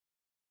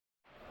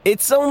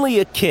It's only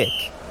a kick,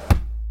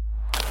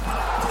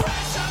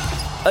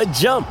 a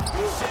jump,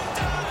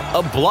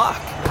 a block.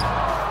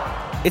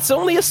 It's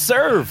only a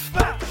serve.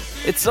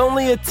 It's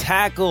only a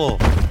tackle,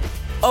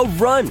 a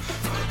run.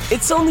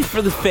 It's only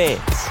for the fans.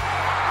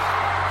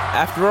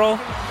 After all,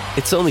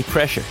 it's only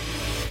pressure.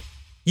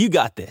 You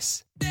got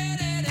this.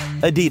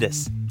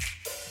 Adidas.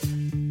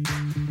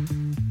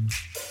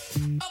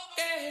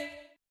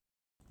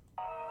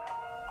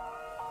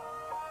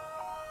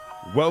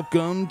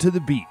 Welcome to The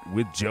Beat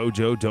with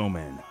JoJo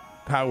Domann,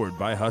 powered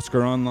by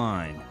Husker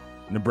Online.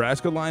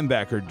 Nebraska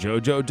linebacker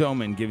JoJo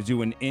Domann gives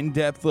you an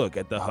in-depth look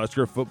at the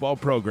Husker football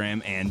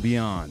program and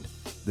beyond.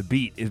 The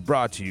Beat is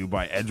brought to you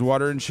by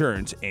Edgewater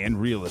Insurance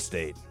and Real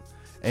Estate.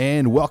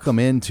 And welcome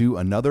into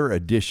another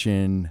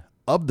edition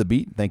of The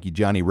Beat. Thank you,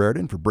 Johnny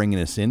Raridan, for bringing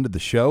us into the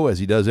show, as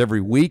he does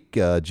every week.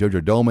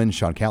 JoJo Domann,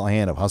 Sean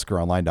Callahan of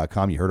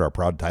HuskerOnline.com. You heard our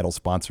proud title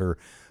sponsor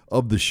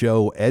of the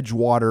show,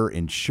 Edgewater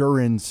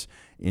Insurance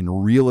in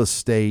Real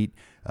Estate,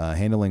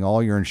 handling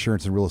all your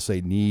insurance and real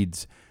estate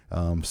needs,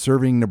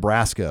 serving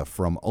Nebraska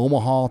from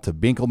Omaha to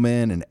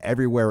Binkelman and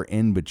everywhere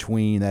in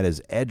between. That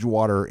is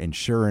Edgewater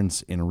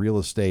Insurance in Real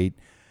Estate.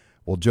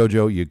 Well,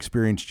 JoJo, you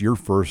experienced your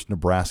first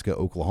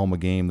Nebraska-Oklahoma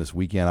game this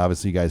weekend.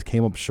 Obviously, you guys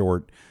came up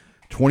short,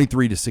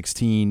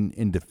 23-16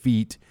 in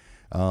defeat,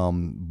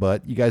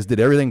 but you guys did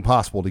everything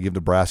possible to give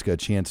Nebraska a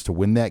chance to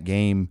win that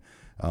game.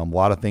 A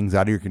lot of things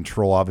out of your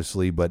control,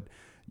 obviously, but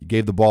you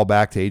gave the ball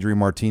back to Adrian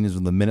Martinez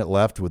with a minute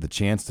left with a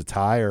chance to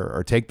tie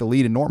or take the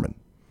lead in Norman.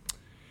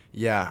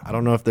 Yeah, I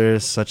don't know if there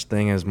is such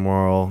thing as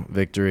moral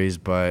victories,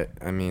 but,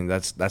 I mean,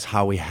 that's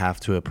how we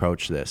have to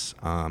approach this.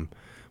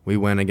 We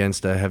went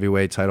against a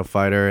heavyweight title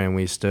fighter, and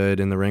we stood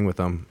in the ring with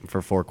them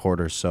for 4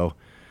 quarters. So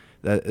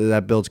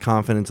that builds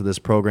confidence in this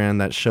program.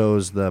 That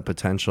shows the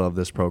potential of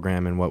this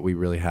program and what we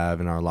really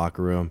have in our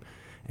locker room.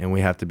 And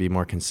we have to be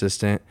more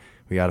consistent.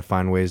 We got to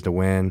find ways to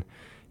win.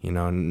 You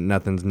know,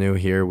 nothing's new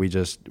here. We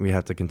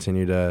have to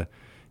continue to,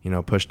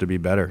 push to be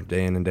better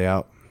day in and day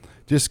out.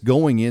 Just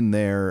going in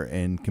there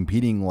and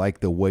competing like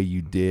the way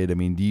you did, I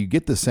mean, do you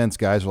get the sense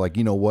guys are like,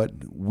 you know what,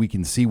 we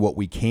can see what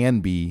we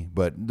can be,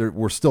 but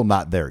we're still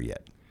not there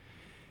yet?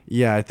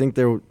 Yeah, I think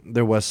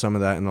there was some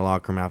of that in the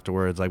locker room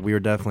afterwards. Like, we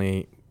were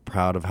definitely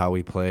proud of how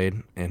we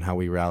played and how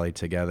we rallied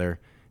together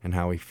and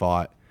how we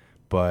fought.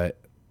 But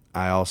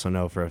I also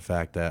know for a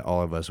fact that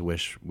all of us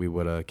wish we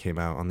would have came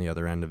out on the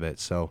other end of it.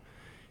 So,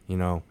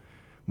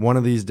 one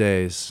of these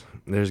days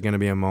there's going to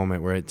be a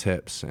moment where it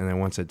tips, and then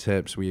once it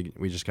tips, we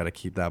just got to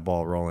keep that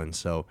ball rolling.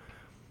 So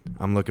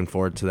I'm looking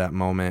forward to that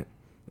moment,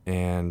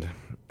 and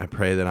I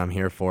pray that I'm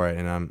here for it,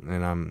 and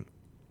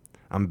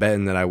I'm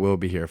betting that I will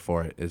be here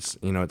for it. It's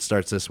it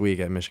starts this week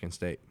at Michigan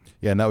State.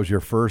 Yeah, and that was your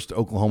first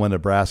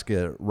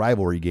Oklahoma-Nebraska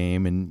rivalry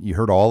game, and you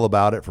heard all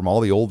about it from all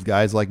the old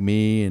guys like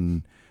me,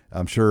 and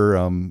I'm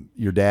sure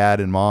your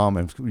dad and mom,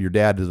 and your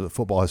dad is a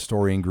football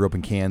historian, grew up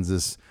in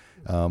Kansas.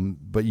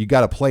 But you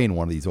got to play in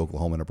one of these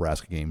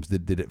Oklahoma-Nebraska games.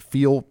 Did it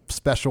feel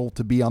special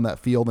to be on that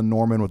field in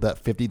Norman with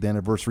that 50th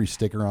anniversary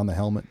sticker on the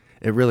helmet?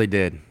 It really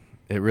did.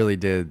 It really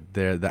did.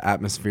 The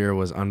atmosphere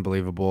was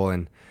unbelievable,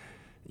 and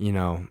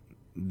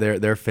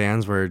their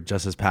fans were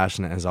just as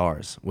passionate as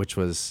ours, which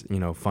was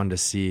fun to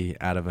see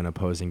out of an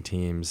opposing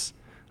team's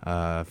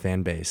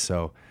fan base.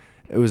 So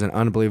it was an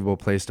unbelievable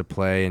place to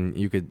play, and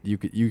you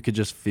could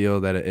just feel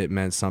that it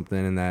meant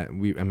something, and that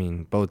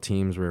both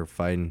teams were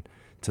fighting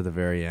to the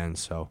very end.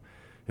 So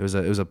it was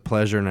a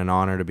pleasure and an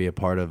honor to be a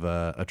part of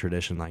a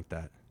tradition like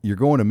that. You're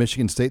going to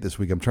Michigan State this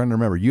week. I'm trying to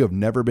remember. You have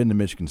never been to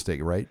Michigan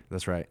State, right?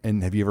 That's right.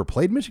 And have you ever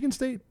played Michigan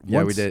State? Yeah,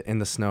 once? we did, in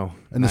the snow.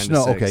 In the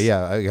snow, okay,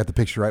 yeah. I got the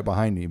picture right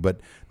behind me.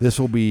 But this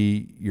will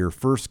be your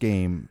first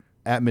game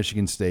at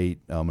Michigan State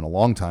in a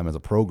long time as a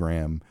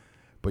program.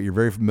 But you're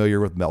very familiar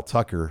with Mel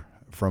Tucker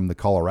from the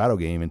Colorado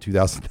game in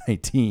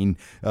 2019.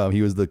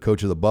 He was the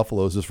coach of the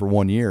Buffaloes just for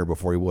 1 year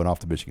before he went off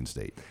to Michigan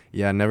State.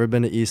 Yeah, never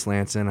been to East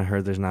Lansing. I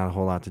heard there's not a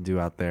whole lot to do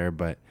out there,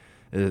 but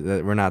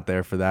we're not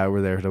there for that.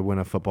 We're there to win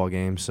a football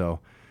game. So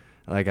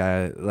like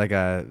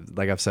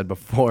I've said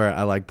before,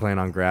 I like playing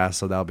on grass,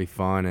 so that'll be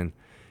fun. And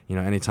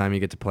anytime you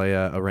get to play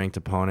a ranked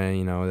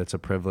opponent, that's a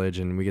privilege,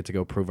 and we get to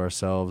go prove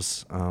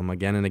ourselves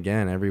again and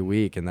again every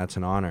week, and that's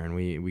an honor, and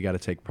we got to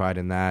take pride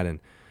in that. And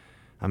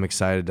I'm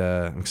excited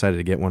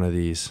to get one of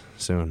these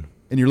soon.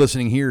 And you're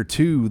listening here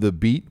to The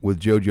Beat with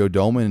JoJo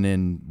Domann,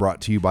 and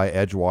brought to you by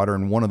Edgewater.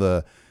 And one of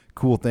the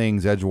cool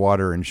things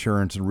Edgewater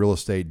Insurance and Real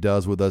Estate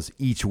does with us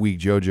each week,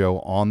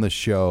 JoJo, on the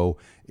show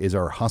is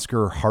our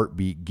Husker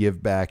Heartbeat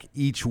Give Back.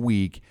 Each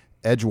week,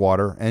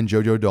 Edgewater and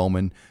JoJo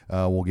Domann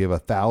will give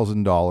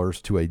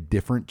 $1,000 to a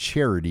different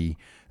charity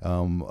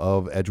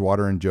of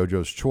Edgewater and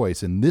JoJo's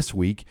choice. And this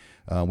week,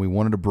 we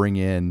wanted to bring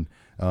in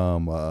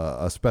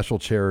a special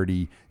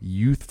charity,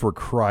 Youth for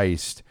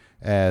Christ,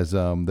 as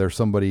they're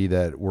somebody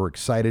that we're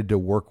excited to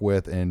work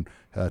with. And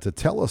to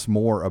tell us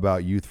more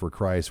about Youth for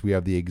Christ, we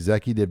have the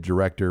executive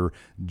director,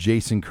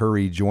 Jason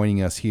Curry,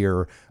 joining us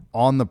here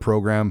on the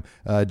program.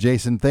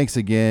 Jason, thanks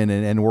again,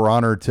 and we're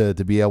honored to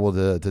be able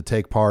to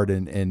take part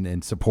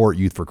and support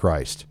Youth for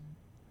Christ.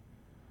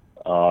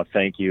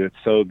 Thank you. It's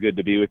so good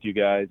to be with you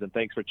guys, and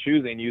thanks for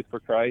choosing Youth for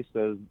Christ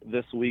as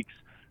this week's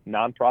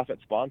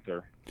nonprofit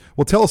sponsor.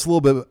 Well, tell us a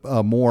little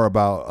bit more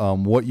about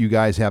what you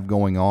guys have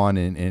going on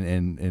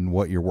and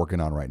what you're working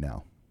on right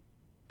now.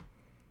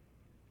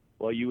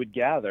 Well, you would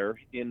gather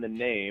in the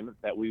name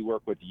that we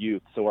work with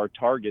youth. So our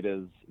target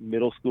is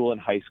middle school and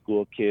high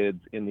school kids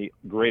in the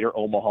greater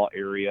Omaha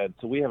area. And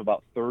so we have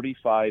about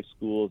 35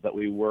 schools that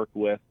we work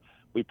with.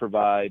 We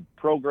provide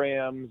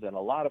programs and a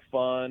lot of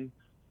fun.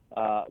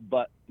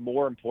 But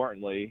more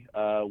importantly,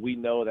 we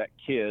know that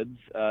kids,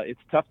 it's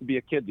tough to be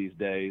a kid these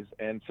days.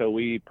 And so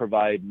we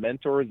provide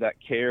mentors that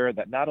care,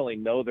 that not only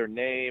know their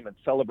name and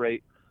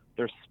celebrate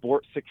their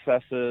sports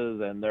successes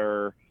and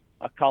their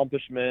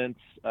accomplishments,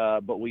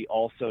 but we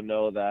also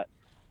know that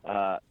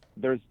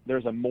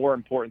there's a more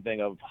important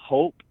thing of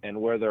hope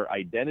and where their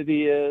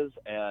identity is.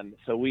 And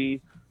so we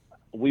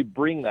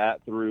bring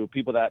that through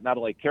people that not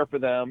only care for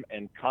them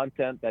and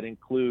content that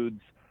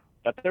includes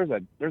that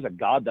there's a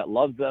God that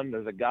loves them.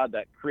 There's a God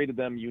that created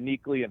them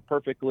uniquely and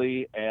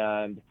perfectly.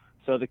 And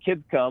so the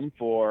kids come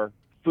for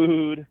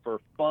food, for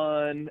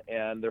fun,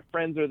 and their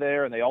friends are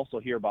there, and they also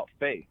hear about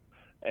faith.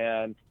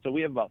 And so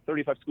we have about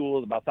 35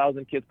 schools, about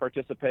 1,000 kids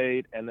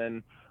participate, and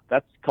then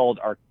that's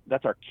our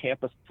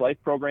Campus Life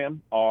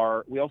program.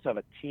 We also have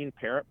a teen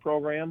parent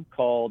program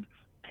called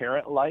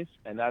Parent Life,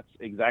 and that's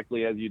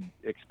exactly as you'd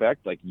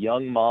expect, like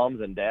young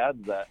moms and dads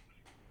that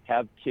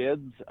have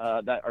kids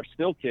that are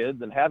still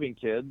kids and having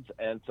kids,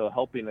 and so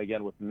helping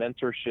again with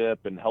mentorship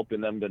and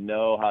helping them to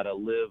know how to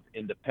live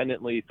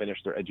independently, finish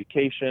their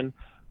education.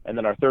 And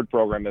then our third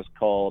program is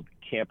called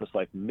Campus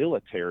Life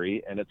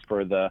Military, and it's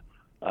for the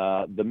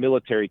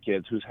military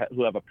kids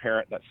who have a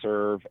parent that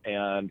serve,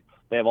 and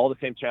they have all the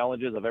same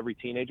challenges of every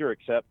teenager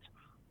except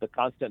the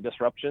constant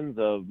disruptions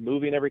of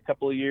moving every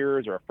couple of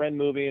years, or a friend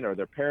moving, or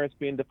their parents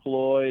being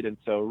deployed. And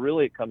so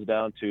really it comes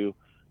down to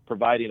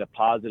providing a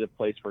positive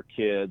place for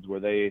kids where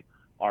they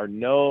are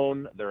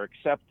known, they're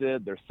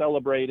accepted, they're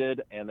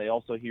celebrated, and they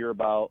also hear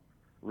about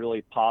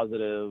really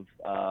positive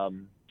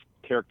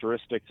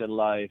characteristics in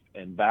life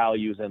and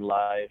values in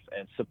life,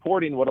 and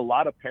supporting what a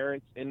lot of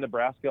parents in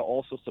Nebraska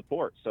also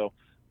support. So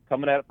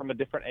coming at it from a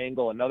different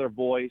angle, another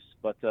voice,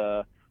 but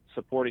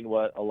supporting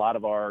what a lot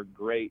of our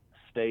great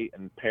state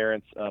and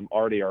parents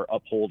already are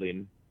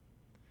upholding.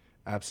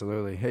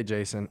 Absolutely. Hey,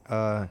 Jason,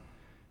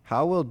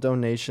 how will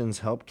donations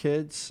help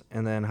kids,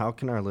 and then how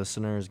can our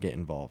listeners get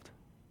involved?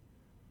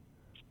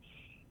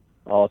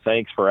 Oh,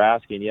 thanks for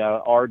asking. Yeah,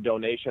 our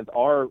donations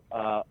are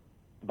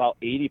about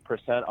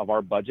 80% of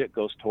our budget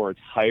goes towards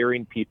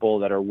hiring people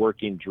that are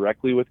working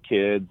directly with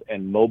kids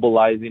and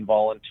mobilizing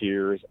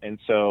volunteers. And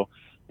so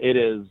it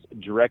is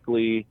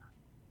directly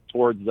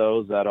towards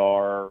those that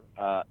are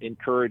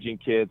encouraging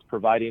kids,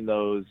 providing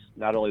those,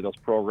 not only those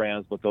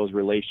programs, but those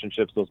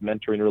relationships, those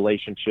mentoring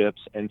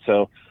relationships. And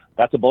so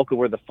that's a bulk of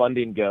where the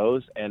funding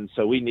goes. And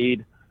so we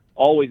need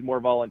always more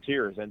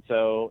volunteers. And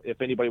so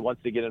if anybody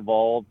wants to get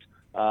involved,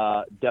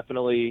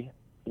 definitely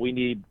we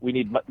need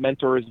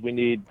mentors. We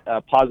need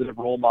positive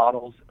role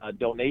models.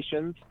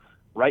 Donations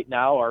right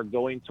now are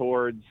going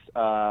towards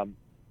our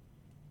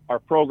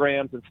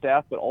programs and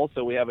staff, but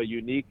also we have a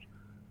unique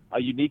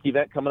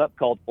event coming up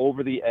called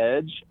Over the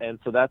Edge. And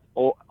so that's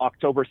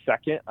October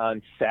 2nd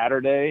on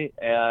Saturday.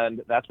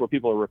 And that's where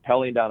people are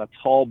rappelling down a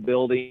tall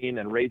building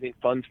and raising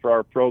funds for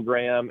our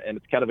program. And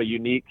it's kind of a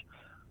unique.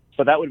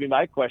 So that would be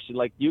my question.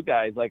 Like you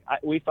guys,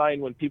 we find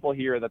when people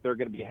hear that they're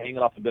going to be hanging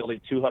off a building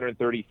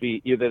 230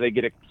 feet, either they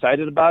get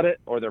excited about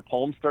it or their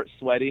palms start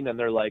sweating and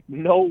they're like,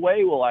 no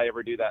way will I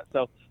ever do that.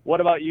 So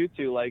what about you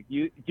two? Like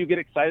do you get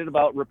excited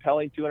about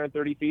rappelling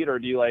 230 feet, or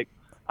do you like,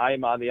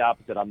 I'm on the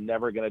opposite, I'm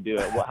never going to do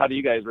it? How do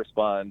you guys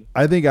respond?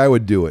 I think I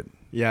would do it.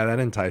 Yeah, that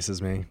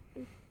entices me.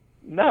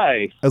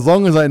 Nice. As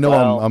long as I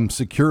know I'm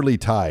securely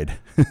tied.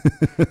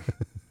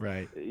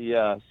 Right.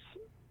 Yes.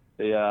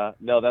 Yeah.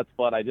 No, that's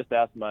fun. I just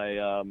asked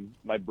my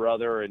my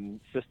brother and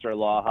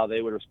sister-in-law how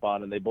they would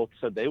respond, and they both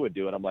said they would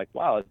do it. I'm like,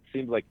 wow, it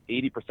seems like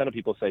 80% of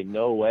people say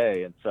no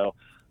way. And so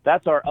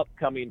that's our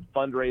upcoming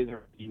fundraiser,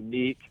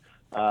 unique.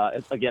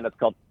 It's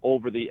called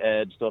Over the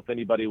Edge. So if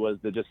anybody was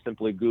to just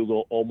simply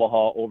Google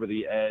Omaha Over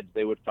the Edge,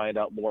 they would find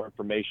out more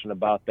information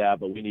about that.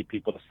 But we need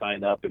people to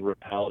sign up and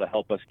rappel to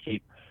help us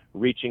keep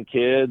reaching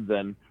kids.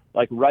 And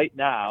like right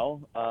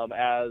now,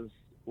 as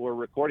we're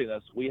recording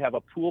this, we have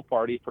a pool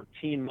party for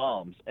teen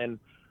moms. And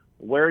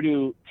where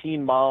do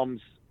teen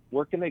moms,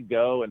 where can they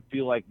go and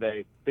feel like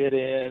they fit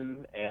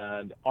in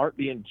and aren't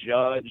being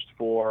judged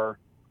for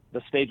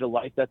the stage of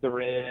life that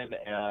they're in?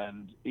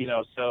 And,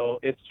 so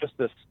it's just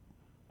this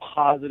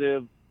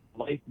positive,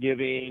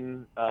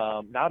 life-giving,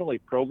 not only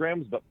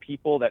programs, but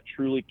people that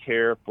truly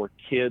care for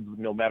kids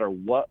no matter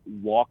what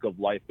walk of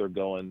life they're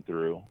going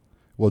through.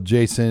 Well,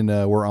 Jason,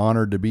 we're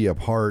honored to be a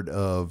part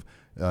of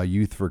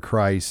Youth for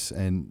Christ,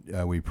 and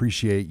we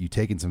appreciate you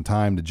taking some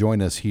time to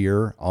join us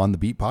here on the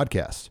Beat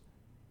Podcast.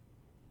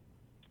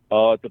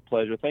 Oh, it's a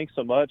pleasure. Thanks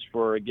so much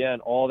for, again,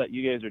 all that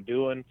you guys are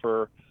doing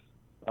for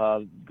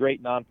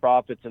great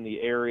nonprofits in the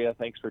area.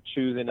 Thanks for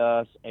choosing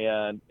us,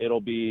 and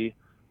it'll be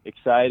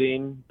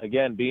exciting.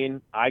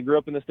 Again, I grew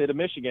up in the state of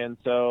Michigan,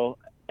 so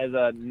as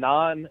a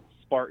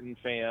non-Spartan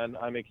fan,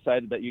 I'm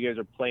excited that you guys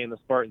are playing the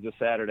Spartans this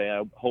Saturday.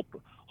 I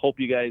hope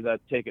you guys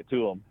take it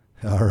to them.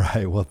 All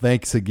right. Well,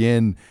 thanks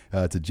again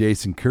to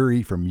Jason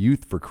Curry from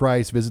Youth for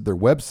Christ. Visit their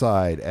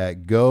website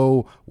at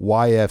goyfc.net.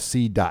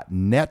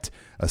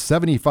 A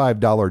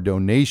 $75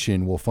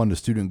 donation will fund a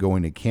student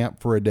going to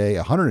camp for a day.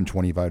 A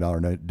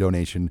 $125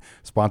 donation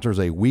sponsors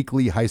a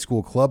weekly high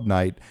school club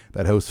night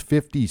that hosts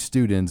 50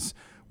 students.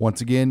 Once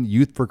again,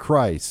 Youth for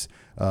Christ,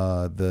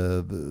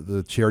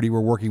 the charity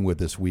we're working with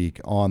this week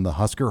on the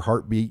Husker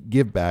Heartbeat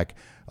Give Back,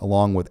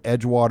 along with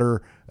Edgewater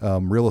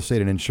Real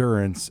Estate and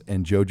Insurance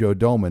and JoJo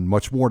Domann.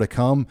 Much more to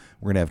come.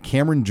 We're going to have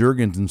Cameron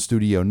Jurgens in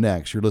studio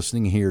next. You're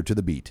listening here to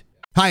The Beat.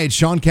 Hi, it's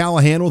Sean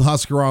Callahan with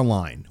Husker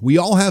Online. We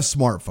all have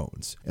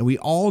smartphones, and we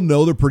all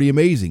know they're pretty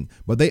amazing,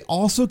 but they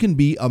also can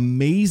be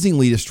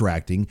amazingly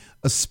distracting,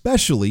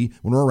 especially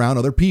when we're around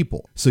other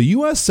people. So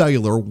US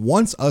Cellular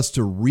wants us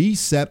to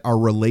reset our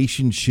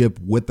relationship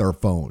with our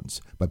phones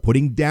by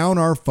putting down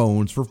our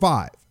phones for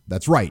 $5.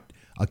 That's right.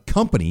 A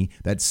company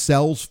that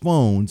sells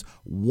phones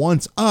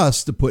wants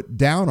us to put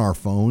down our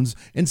phones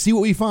and see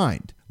what we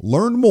find.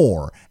 Learn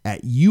more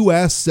at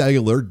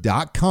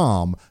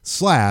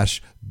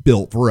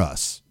uscellular.com/built for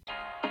us.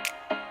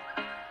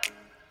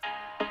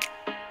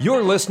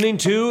 You're listening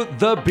to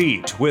The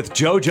Beat with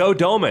JoJo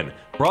Domann,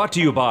 brought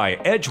to you by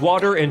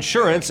Edgewater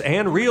Insurance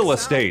and Real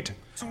Estate.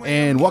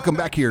 And welcome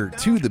back here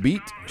to The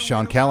Beat.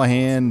 Sean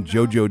Callahan,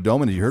 JoJo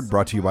Domann, as you heard,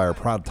 brought to you by our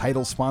proud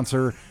title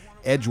sponsor,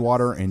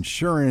 Edgewater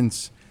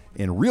Insurance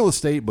and Real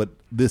Estate. But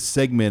this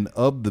segment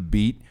of The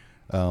Beat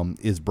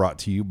is brought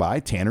to you by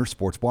Tanner's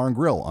Sports Bar and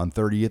Grill on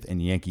 30th and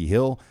Yankee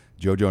Hill.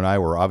 JoJo and I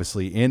were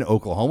obviously in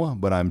Oklahoma,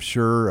 but I'm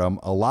sure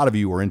a lot of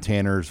you were in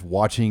Tanner's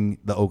watching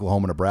the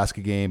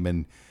Oklahoma-Nebraska game,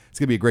 and it's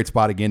going to be a great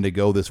spot again to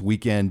go this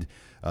weekend.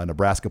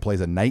 Nebraska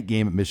plays a night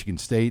game at Michigan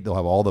State. They'll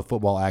have all the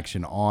football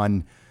action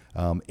on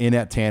in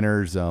at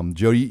Tanner's.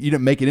 Joe, you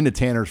didn't make it into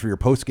Tanner's for your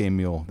post-game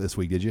meal this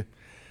week, did you?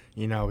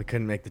 You know, we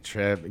couldn't make the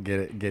trip,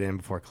 get in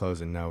before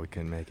closing. No, we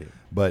couldn't make it.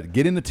 But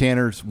get into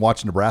Tanner's,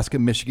 watch Nebraska,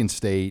 Michigan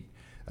State.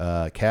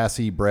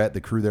 Cassie, Brett, the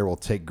crew there will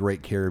take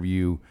great care of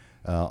you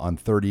on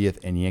 30th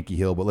and Yankee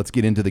Hill. But let's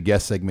get into the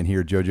guest segment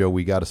here, JoJo.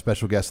 We got a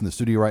special guest in the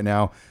studio right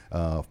now.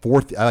 I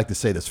like to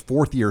say this,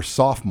 fourth-year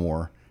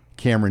sophomore,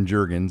 Cameron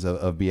Jurgens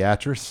of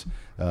Beatrice,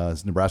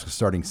 is Nebraska's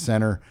starting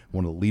center,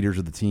 one of the leaders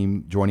of the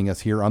team, joining us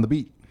here on The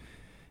Beat.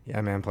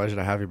 Yeah, man, pleasure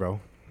to have you, bro.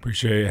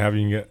 Appreciate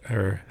having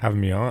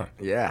me on.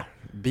 Yeah,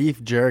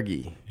 beef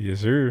jerky.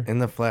 Yes, sir. In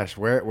the flesh.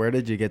 Where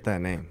did you get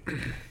that name?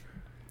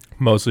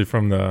 Mostly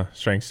from the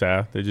strength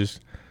staff. They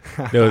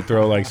would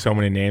throw like so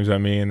many names at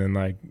me, and then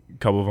like a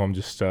couple of them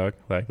just stuck.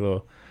 Like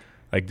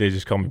they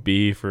just call me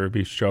beef or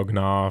beef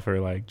stroganoff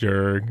or like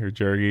jerk or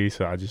jerky.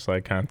 So I just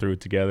like kind of threw it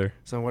together.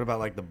 So what about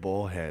like the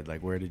bullhead?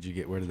 Like where did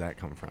that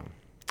come from?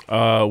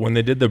 When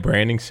they did the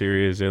branding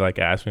series, they like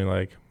asked me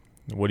like,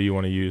 what do you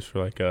want to use for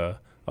like a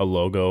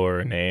logo or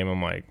a name?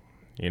 I'm like,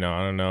 I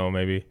don't know,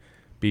 maybe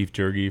beef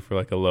jerky for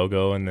like a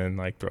logo, and then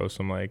like throw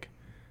some like,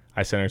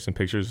 I sent her some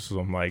pictures of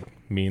some like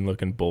mean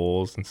looking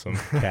bulls and some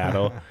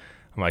cattle.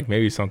 I'm like,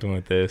 maybe something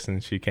like this,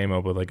 and she came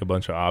up with like a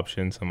bunch of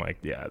options. I'm like,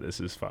 yeah,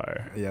 this is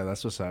fire. Yeah,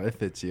 that's what's up. It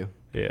fits you.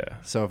 Yeah.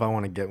 So if I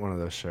want to get one of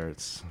those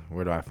shirts,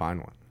 where do I find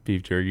one?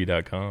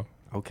 Beefjerky.com.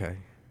 Okay.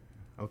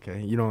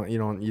 You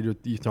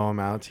throw them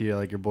out to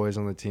like your boys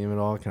on the team at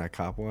all? Can I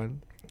cop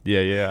one?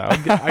 Yeah. I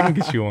can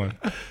get you one.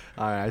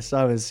 All right, I still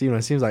haven't seen one.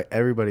 It seems like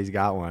everybody's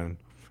got one.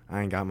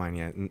 I ain't got mine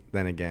yet. And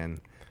then again,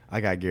 I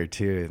got gear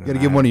too. You got to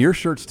get one of your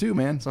shirts too,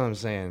 man. That's what I'm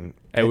saying.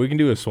 Hey, we can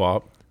do a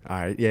swap. All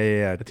right.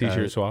 Yeah. A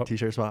t-shirt swap.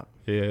 T-shirt swap.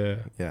 Yeah.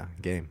 Yeah.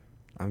 Game.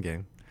 I'm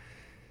game.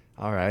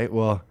 All right.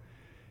 Well,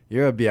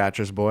 you're a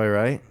Beatrice boy,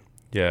 right?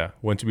 Yeah.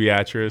 Went to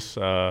Beatrice.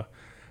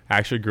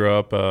 Actually grew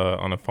up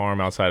on a farm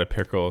outside of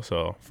Pickerel.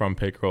 So from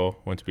Pickerel,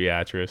 went to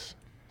Beatrice.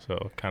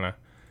 So kind of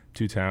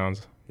two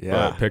towns.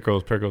 Yeah.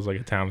 Pickerel's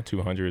like a town of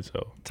 200.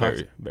 So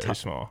very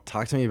small.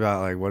 Talk to me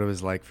about like what it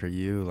was like for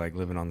you, like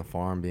living on the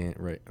farm,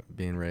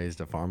 being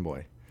raised a farm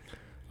boy.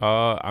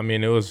 I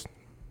mean, it was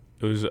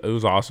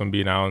awesome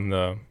being out in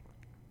the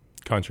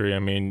country. I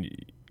mean,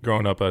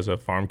 growing up as a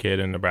farm kid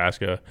in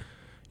Nebraska,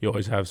 you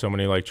always have so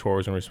many like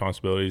chores and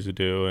responsibilities to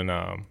do. And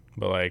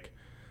but like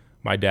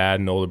my dad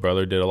and older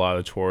brother did a lot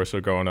of the chores.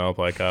 So growing up,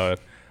 like I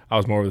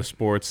was more of a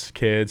sports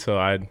kid. So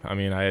I had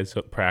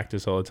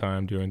practice all the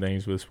time, doing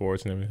things with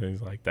sports and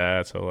everything like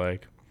that. So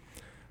like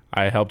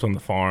I helped on the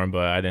farm,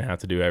 but I didn't have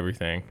to do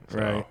everything. So.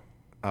 Right.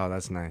 Oh,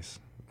 that's nice.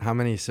 How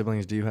many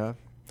siblings do you have?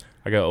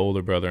 I got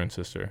older brother and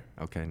sister.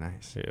 Okay,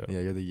 nice. Yeah,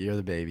 you're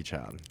the baby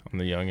child. I'm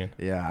the youngin.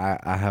 Yeah,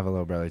 I have a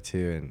little brother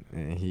too,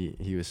 and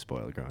he was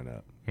spoiled growing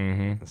up.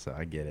 Mm-hmm. So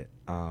I get it.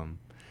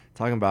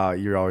 Talking about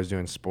you're always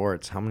doing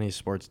sports. How many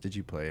sports did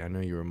you play? I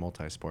know you were a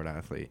multi-sport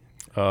athlete.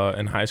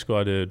 In high school,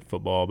 I did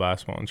football,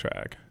 basketball, and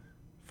track.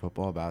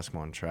 Football,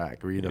 basketball, and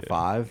track. Were you the 5?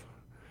 five?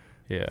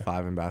 Yeah.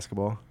 5 in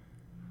basketball?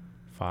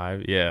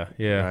 5, yeah.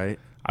 Right.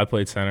 I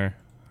played center.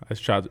 I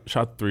shot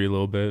 3 a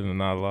little bit and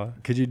not a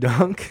lot. Could you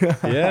dunk?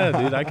 Yeah,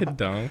 dude, I could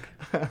dunk.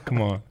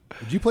 Come on.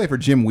 Did you play for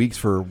Jim Weeks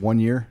for 1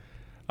 year?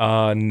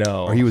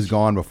 No. Or he was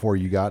gone before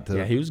you got to?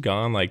 Yeah, he was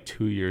gone like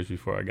 2 years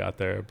before I got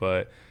there.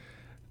 But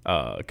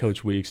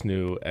Coach Weeks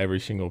knew every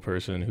single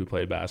person who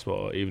played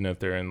basketball, even if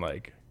they're in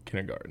like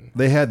kindergarten.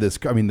 They had this.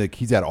 I mean,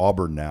 he's at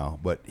Auburn now,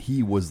 but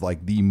he was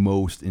like the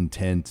most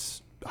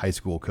intense high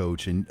school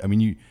coach. And I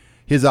mean,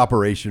 his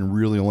operation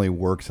really only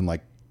works in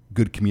like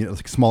good communities,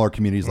 like smaller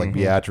communities like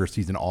Beatrice.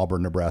 He's in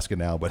Auburn, Nebraska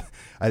now, but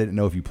I didn't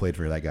know if you played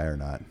for that guy or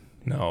not.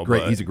 No,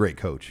 great. But, he's a great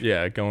coach.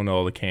 Yeah, going to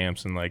all the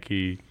camps and like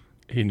he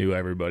knew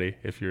everybody.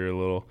 If you're a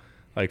little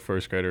like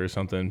first grader or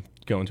something,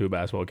 going to a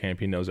basketball camp,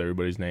 he knows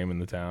everybody's name in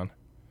the town.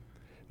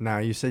 Now,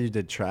 you said you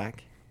did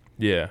track?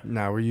 Yeah.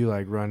 Now, were you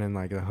like running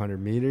like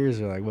 100 meters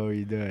or like what were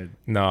you doing?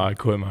 No, I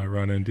quit my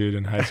running, dude,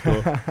 in high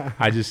school.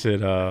 I just did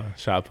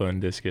shot put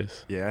and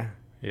discus. Yeah?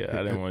 Yeah,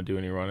 I didn't want to do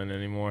any running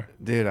anymore.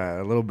 Dude,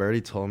 a little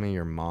birdie told me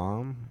your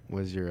mom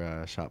was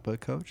your shot put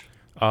coach?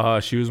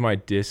 She was my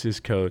discus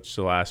coach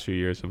the last few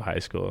years of high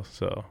school,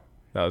 so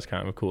that was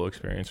kind of a cool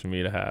experience for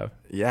me to have.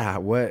 Yeah,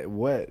 what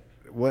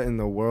in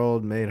the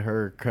world made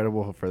her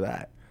credible for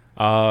that?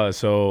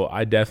 So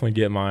I definitely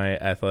get my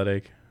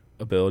athletic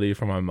ability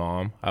from my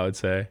mom, I would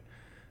say.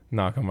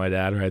 Knock on my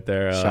dad right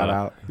there. Shout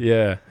out.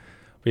 Yeah.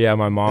 But yeah,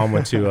 my mom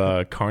went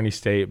to Kearney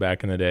State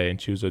back in the day,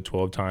 and she was a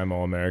 12-time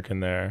All-American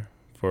there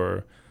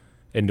for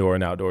indoor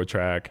and outdoor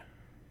track.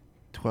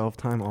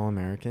 12-time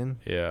All-American?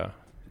 Yeah.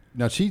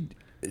 Now, she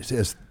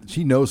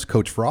knows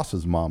Coach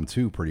Frost's mom,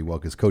 too, pretty well,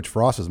 because Coach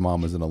Frost's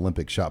mom is an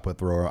Olympic shot put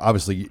thrower.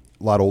 Obviously,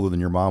 a lot older than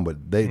your mom,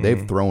 but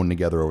they've thrown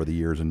together over the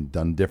years and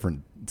done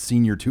different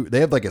senior tour. They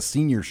have like a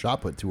senior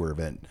shot put tour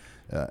event,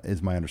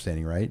 is my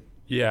understanding, right?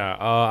 Yeah.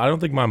 I don't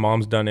think my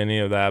mom's done any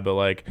of that, but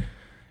like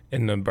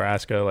in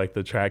Nebraska, like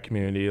the track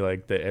community,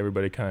 like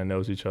everybody kind of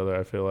knows each other,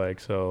 I feel like.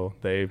 So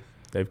they've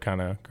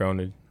kind of grown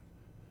to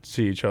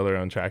see each other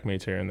on track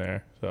meets here and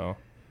there. So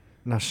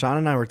now, Sean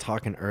and I were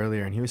talking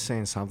earlier, and he was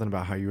saying something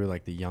about how you were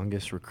like the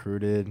youngest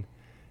recruited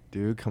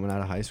dude coming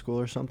out of high school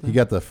or something.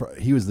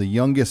 He was the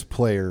youngest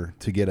player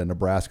to get a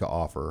Nebraska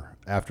offer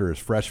after his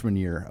freshman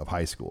year of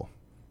high school.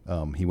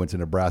 He went to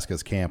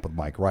Nebraska's camp with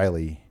Mike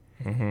Riley,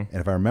 and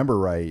if I remember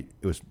right,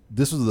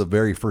 this was the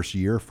very first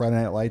year Friday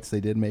Night Lights they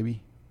did,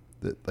 maybe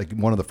like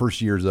one of the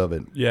first years of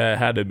it. Yeah, it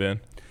had to have been.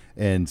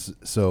 And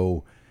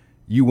so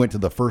you went to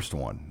the first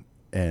one,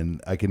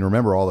 and I can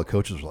remember all the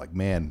coaches were like,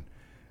 "Man,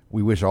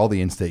 we wish all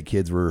the in-state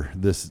kids were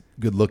this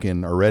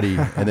good-looking already."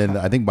 And then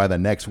I think by the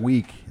next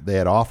week they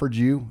had offered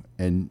you,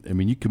 and I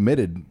mean you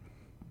committed.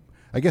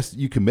 I guess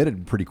you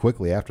committed pretty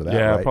quickly after that.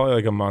 Yeah, right? Probably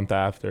like a month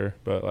after.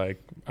 But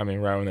like, I mean,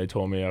 right when they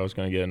told me I was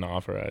going to get an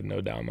offer, I had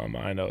no doubt in my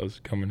mind I was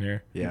coming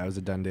here. Yeah, it was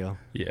a done deal.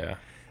 Yeah.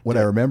 What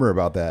I remember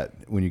about that,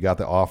 when you got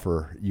the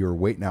offer, you were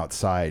waiting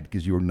outside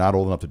because you were not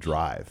old enough to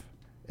drive,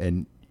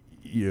 and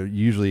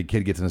usually a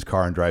kid gets in his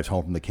car and drives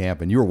home from the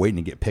camp, and you were waiting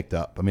to get picked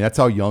up. I mean, that's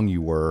how young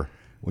you were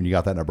when you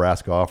got that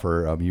Nebraska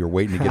offer. You were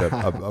waiting to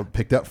get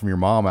picked up from your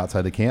mom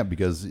outside the camp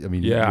because you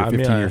were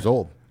 15 years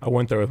old. I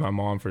went there with my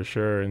mom for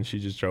sure, and she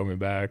just drove me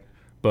back.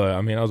 But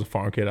I mean, I was a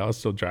farm kid. I was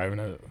still driving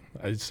it.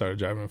 I started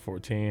driving at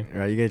 14.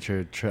 Right, you get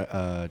your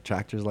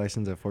tractor's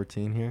license at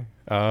 14 here?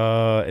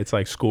 It's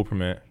like school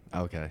permit.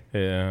 Okay.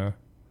 Yeah.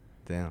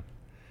 Damn.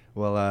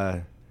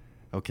 Well,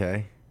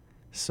 okay.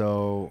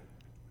 So,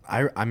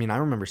 I mean, I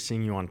remember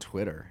seeing you on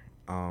Twitter,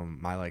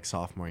 my like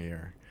sophomore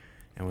year,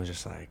 and was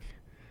just like,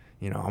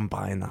 I'm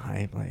buying the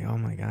hype. Like, oh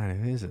my God,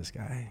 who is this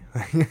guy?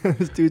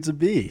 This dude's a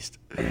beast.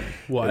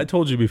 Well, I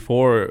told you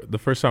before, the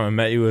first time I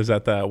met you was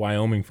at that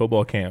Wyoming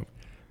football camp.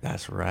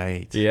 That's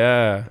right.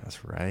 Yeah.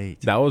 That's right.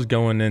 That was I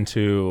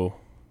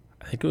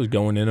think it was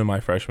going into my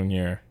freshman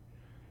year.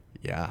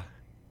 Yeah.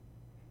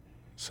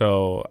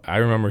 So I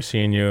remember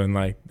seeing you, and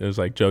like it was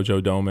like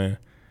JoJo Domann,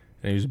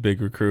 and he was a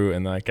big recruit,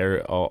 and like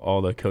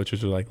all the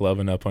coaches were like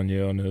loving up on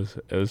you, and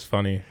it was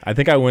funny. I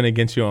think I went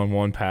against you on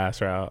one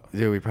pass route.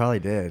 Dude, we probably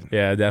did.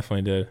 Yeah, I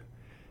definitely did.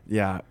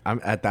 Yeah, I'm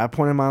at that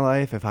point in my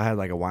life. If I had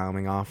like a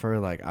Wyoming offer,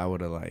 like I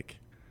would have like,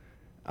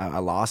 I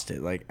lost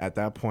it. Like at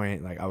that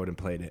point, like I wouldn't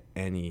played at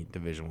any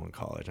Division I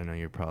college. I know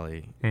you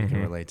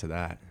can relate to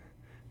that.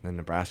 Then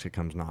Nebraska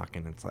comes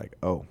knocking. It's like,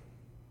 oh,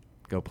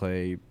 go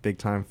play big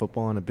time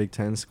football in a Big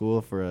Ten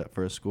school for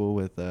a school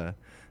with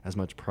as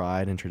much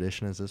pride and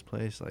tradition as this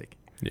place. Like,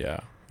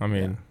 yeah, I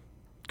mean,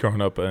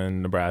 growing up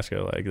in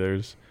Nebraska, like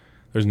there's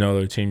no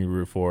other team you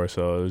root for,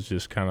 so it was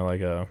just kind of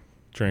like a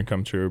dream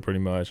come true, pretty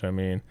much. I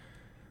mean,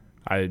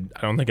 I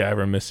don't think I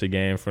ever missed a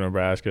game for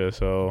Nebraska,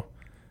 so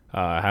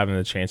having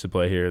the chance to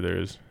play here,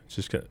 it's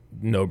just a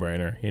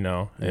no-brainer,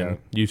 And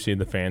you've seen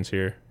the fans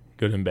here,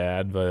 good and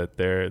bad, but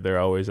they're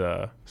always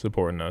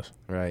supporting us.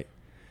 Right.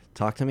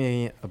 Talk to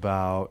me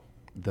about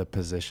the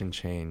position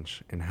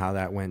change and how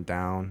that went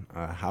down.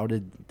 How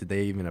did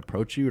they even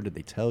approach you, or did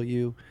they tell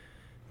you?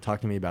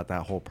 Talk to me about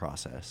that whole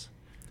process.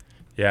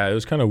 Yeah, it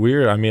was kind of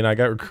weird. I mean, I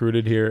got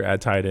recruited here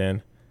at tight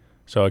end.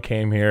 So I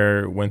came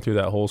here, went through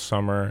that whole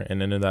summer,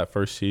 and into that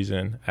first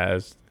season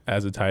as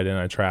a tight end.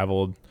 I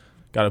traveled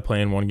got to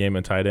play in one game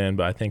at tight end,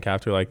 but I think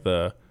after like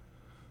the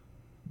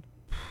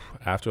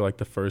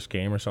first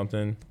game or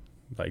something,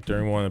 like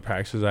during one of the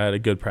practices, I had a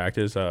good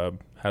practice. Had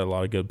a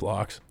lot of good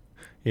blocks.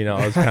 You know,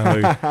 I was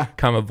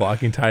kind of a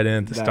blocking tight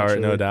end to start,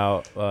 no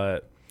doubt.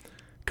 But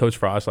Coach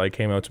Frost like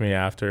came up to me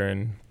after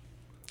and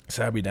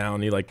sat me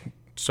down. He like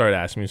started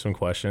asking me some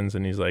questions,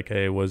 and he's like,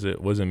 "Hey, what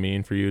does it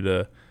mean for you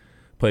to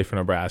play for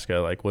Nebraska?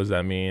 Like, what does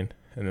that mean?"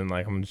 And then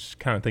like I'm just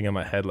kind of thinking in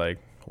my head like,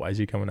 why is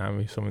he coming at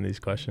me some of these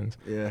questions?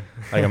 Yeah.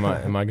 Like,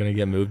 am I gonna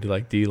get moved to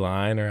like D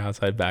line or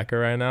outside backer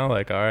right now?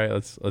 Like, all right,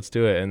 let's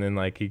do it. And then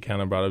like he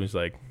kind of brought up, he's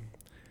like,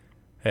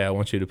 "Hey, I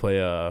want you to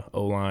play O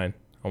line.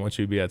 I want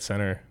you to be at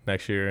center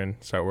next year and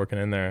start working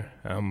in there."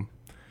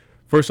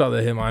 First thought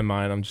that hit my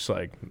mind, I'm just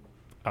like,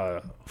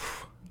 I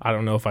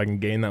don't know if I can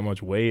gain that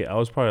much weight. I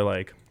was probably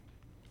like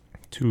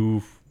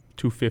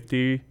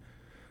 250,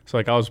 so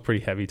like I was pretty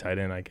heavy tight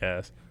end, I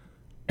guess.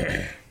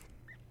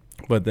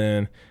 But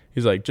then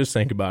he's like, just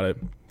think about it.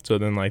 So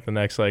then like the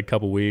next like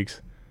couple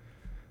weeks,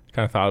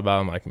 kind of thought about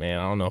it. I'm like, man,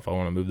 I don't know if I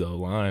want to move to the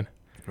line.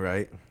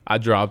 Right. I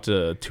dropped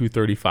to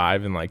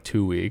 235 in like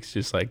 2 weeks.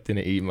 Just like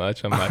didn't eat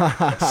much. I'm like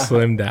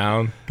slimmed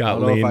down. I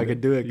don't know if I could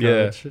do it,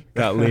 Coach. Yeah,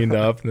 got leaned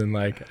up. And then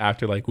like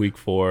after like week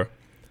 4,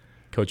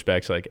 Coach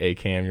Beck's like, "Hey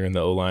Cam, you're in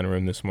the O-line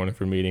room this morning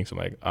for meetings." I'm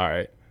like, all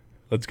right,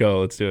 let's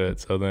go, let's do it.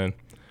 So then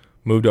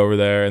moved over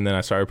there, and then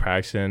I started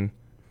practicing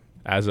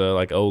as a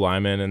like O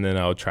lineman, and then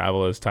I would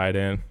travel as tight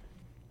end.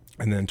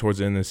 And then towards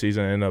the end of the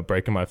season, I ended up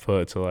breaking my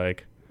foot. So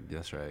like,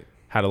 that's right.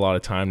 Had a lot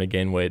of time to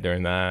gain weight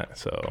during that.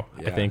 So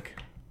yeah. I think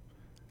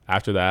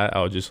after that,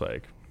 I would just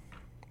like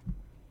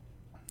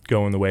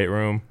go in the weight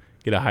room,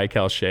 get a high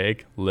cal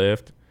shake,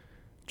 lift,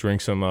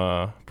 drink some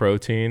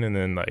protein, and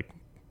then like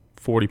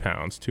 40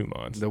 pounds, 2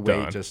 months. The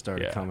weight just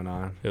started coming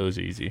on. It was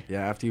easy.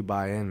 Yeah, after you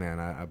buy in, man,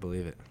 I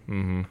believe it.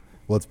 Mm-hmm.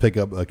 Let's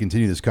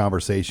continue this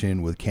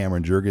conversation with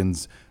Cameron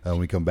Jurgens. When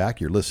we come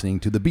back, you're listening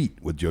to The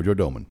Beat with JoJo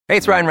Domann. Hey,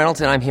 it's Ryan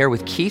Reynolds, and I'm here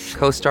with Keith,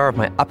 co-star of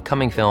my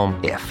upcoming film,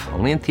 If,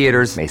 only in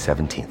theaters May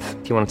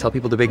 17th. Do you want to tell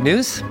people the big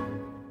news?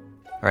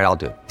 All right, I'll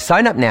do it.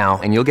 Sign up now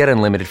and you'll get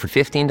unlimited for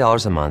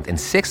 $15 a month and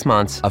 6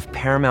 months of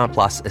Paramount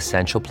Plus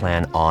Essential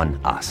Plan on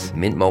us.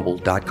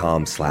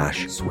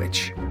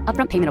 MintMobile.com/switch.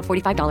 Upfront payment of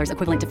 $45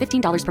 equivalent to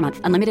 $15 per month.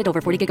 Unlimited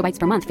over 40 gigabytes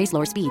per month. Face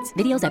lower speeds.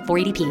 Videos at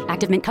 480p.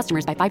 Active Mint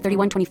customers by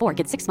 531.24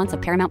 get 6 months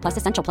of Paramount Plus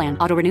Essential Plan.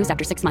 Auto renews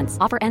after 6 months.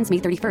 Offer ends May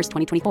 31st,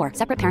 2024.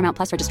 Separate Paramount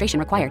Plus registration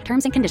required.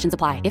 Terms and conditions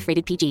apply if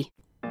rated PG.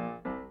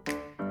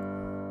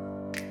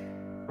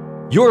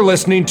 You're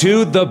listening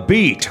to The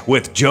Beat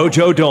with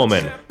JoJo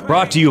Domann.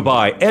 Brought to you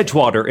by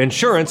Edgewater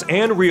Insurance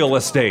and Real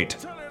Estate.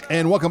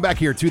 And welcome back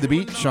here to The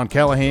Beat. Sean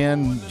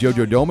Callahan,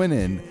 JoJo Domann,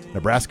 and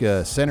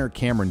Nebraska Center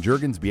Cameron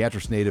Jurgens,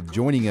 Beatrice native,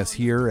 joining us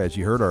here. As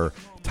you heard, our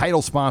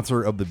title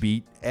sponsor of The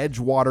Beat,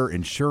 Edgewater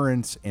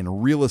Insurance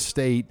and Real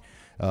Estate,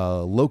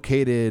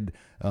 located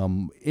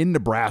in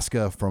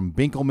Nebraska from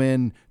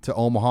Binkelman to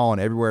Omaha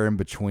and everywhere in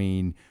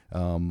between,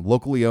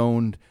 locally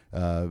owned.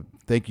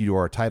 Thank you to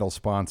our title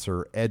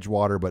sponsor,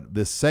 Edgewater. But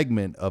this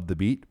segment of The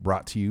Beat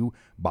brought to you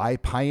by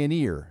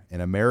Pioneer,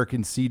 an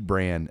American seed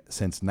brand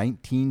since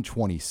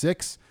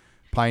 1926.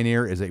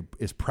 Pioneer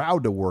is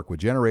proud to work with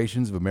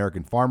generations of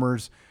American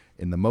farmers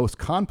in the most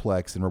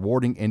complex and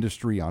rewarding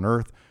industry on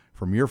earth.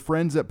 From your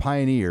friends at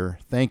Pioneer,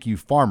 thank you,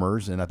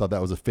 farmers. And I thought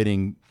that was a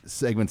fitting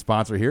segment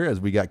sponsor here, as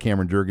we got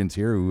Cameron Jurgens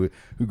here, who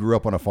grew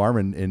up on a farm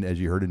and as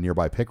you heard, in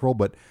nearby Pickerel.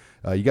 But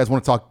you guys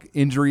want to talk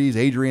injuries,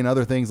 Adrian,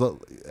 other things?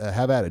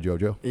 Have at it,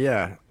 JoJo.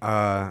 Yeah.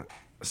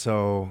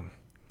 So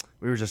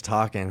we were just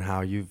talking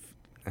how you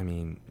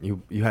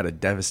had a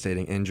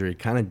devastating injury.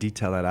 Kind of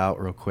detail that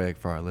out real quick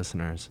for our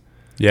listeners.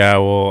 Yeah,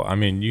 well, I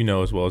mean, you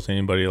know as well as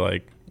anybody,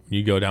 like,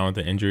 you go down with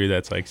an injury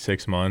that's like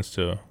 6 months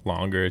to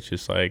longer. It's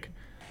just like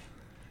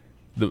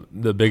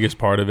the biggest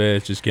part of it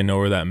is just getting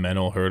over that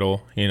mental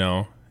hurdle, you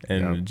know,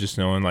 and just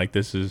knowing like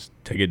this is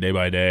take it day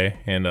by day.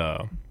 And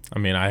I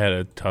mean, I had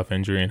a tough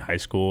injury in high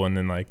school and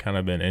then like kind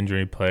of been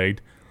injury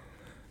plagued.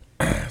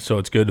 So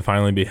it's good to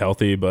finally be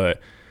healthy, but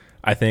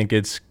I think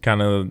it's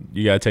kind of,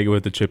 you got to take it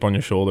with the chip on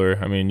your shoulder.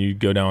 I mean, you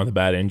go down with a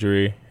bad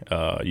injury,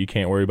 you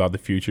can't worry about the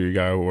future. You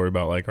got to worry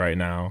about like right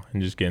now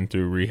and just getting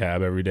through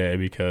rehab every day,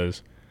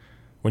 because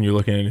when you're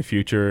looking in the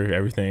future,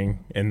 everything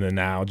in the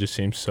now just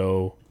seems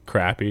so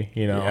crappy,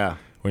 you know? Yeah.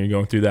 When you're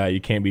going through that,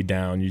 you can't be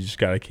down. You just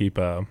got to keep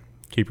your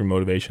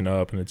motivation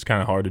up, and it's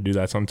kind of hard to do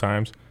that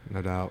sometimes.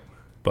 No doubt.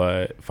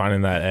 But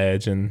finding that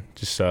edge and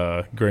just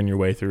gritting your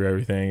way through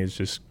everything is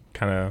just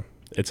kind of,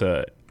 it's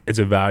a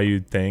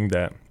valued thing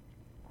that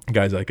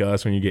guys like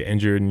us, when you get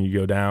injured and you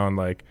go down,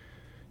 like,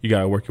 you got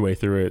to work your way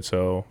through it.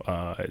 So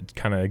it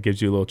kind of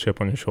gives you a little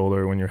chip on your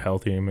shoulder when you're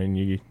healthy. I mean,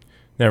 you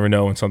never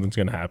know when something's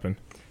going to happen.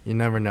 You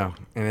never know.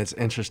 And it's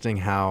interesting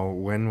how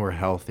when we're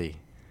healthy,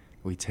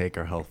 we take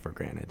our health for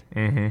granted.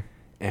 Mm-hmm.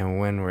 And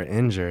when we're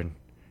injured,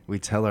 we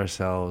tell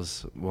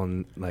ourselves,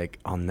 well, like,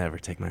 I'll never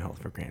take my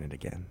health for granted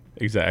again.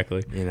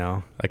 Exactly. You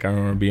know? Like, I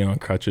remember being on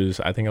crutches.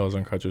 I think I was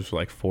on crutches for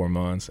like 4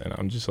 months, and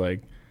I'm just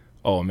like,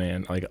 oh,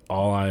 man, like,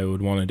 all I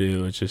would want to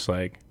do is just,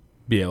 like,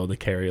 be able to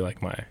carry,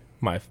 like,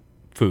 my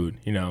food,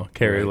 you know,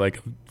 carry, like,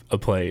 a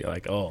play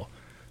like, oh,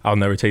 I'll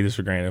never take this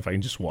for granted if I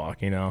can just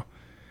walk, you know.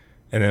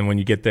 And then when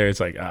you get there, it's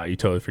like, you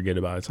totally forget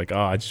about it. It's like,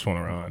 I just want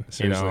to run.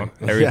 Seriously. You know,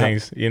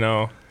 everything's, you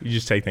know, you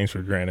just take things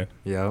for granted.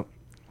 Yep.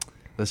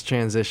 Let's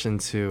transition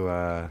to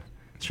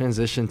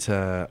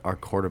our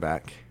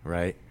quarterback,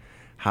 right?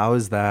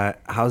 How's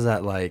that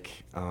like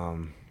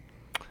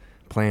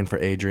playing for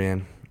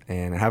Adrian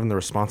and having the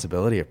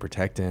responsibility of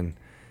protecting,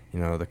 you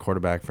know, the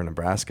quarterback for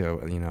Nebraska?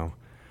 You know,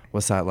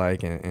 what's that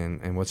like,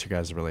 and what's your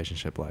guys'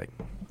 relationship like?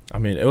 I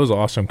mean, it was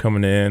awesome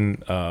coming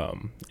in.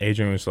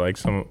 Adrian was like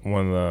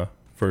one of the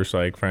first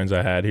like friends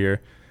I had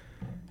here,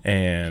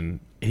 and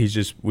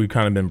we've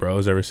kind of been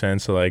bros ever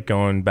since. So like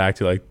going back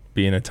to like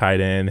being a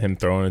tight end, him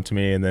throwing it to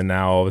me, and then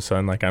now all of a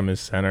sudden like I'm his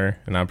center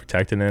and I'm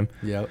protecting him.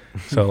 Yep.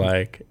 So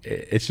like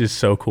it's just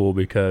so cool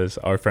because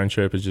our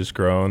friendship has just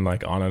grown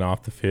like on and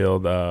off the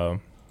field,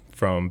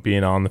 from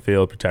being on the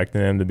field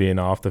protecting him to being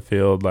off the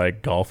field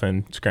like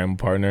golfing, scramble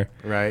partner,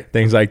 right?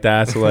 Things like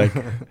that. So like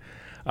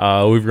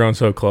we've grown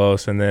so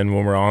close, and then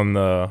when we're on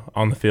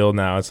the field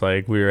now, it's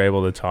like we were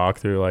able to talk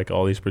through like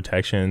all these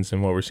protections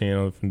and what we're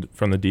seeing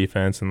from the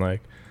defense, and like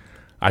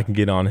I can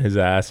get on his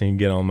ass and he can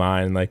get on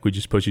mine, and like we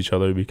just push each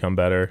other to become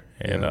better,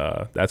 and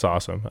that's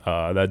awesome.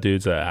 That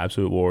dude's an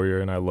absolute warrior,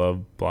 and I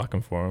love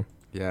blocking for him.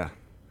 Yeah,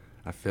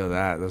 I feel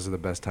that. Those are the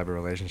best type of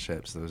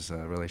relationships. Those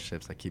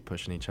relationships that keep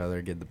pushing each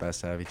other, get the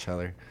best out of each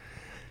other.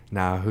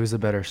 Now, who's a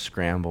better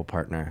scramble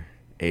partner,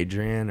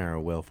 Adrian or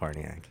Will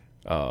Farniak?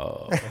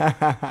 Oh,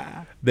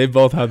 they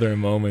both have their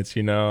moments,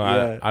 you know.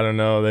 Yeah. I don't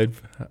know.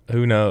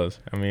 Who knows?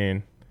 I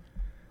mean,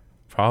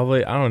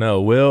 probably, I don't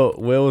know. Will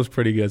was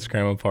pretty good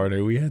scramble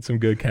partner. We had some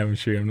good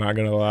chemistry, I'm not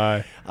gonna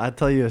lie. I'll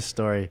tell you a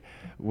story.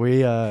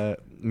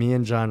 Me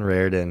and John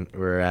Reardon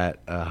were at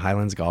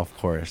Highlands Golf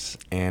Course,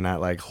 and at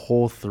like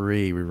hole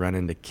 3, we run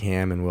into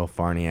Cam and Will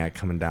Farniak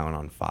coming down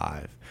on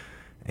 5,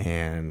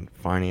 and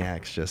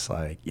Farniak's just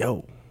like,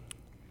 "Yo,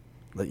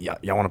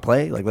 y'all want to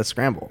play? Like, let's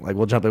scramble. Like,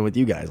 we'll jump in with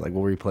you guys. Like,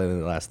 we'll replay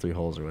the last 3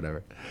 holes or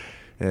whatever."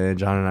 And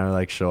John and I were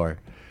like, "Sure."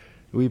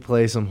 We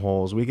play some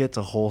holes. We get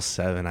to hole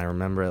 7. I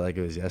remember it like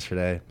it was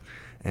yesterday.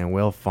 And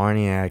Will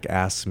Farniak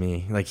asks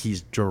me, like,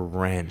 he's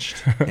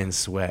drenched in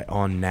sweat,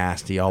 all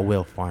nasty, all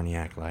Will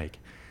Farniak like.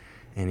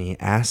 And he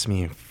asked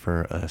me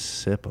for a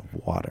sip of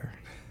water.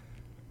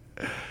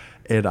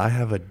 And I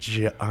have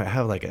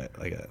like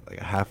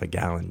a half a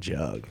gallon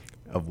jug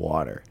of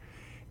water.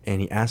 And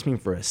he asked me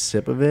for a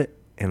sip of it.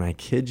 And I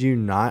kid you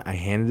not, I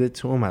handed it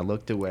to him. I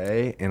looked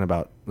away, and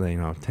about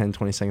 10,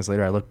 20 seconds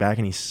later, I looked back,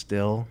 and he's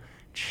still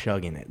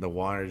chugging it. The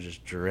water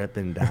just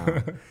dripping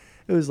down.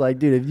 It was like,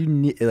 dude, if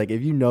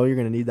you know you're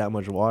gonna need that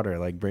much water,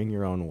 like bring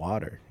your own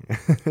water.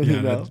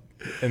 You know?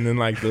 And then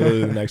like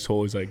literally the next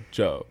hole, he's like,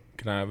 "Joe,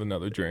 can I have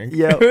another drink?"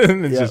 Yeah,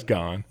 and it's just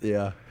gone.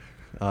 Yeah,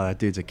 oh, that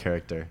dude's a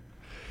character.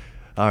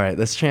 All right,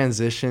 let's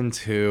transition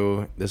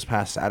to this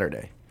past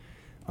Saturday,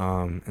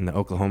 in the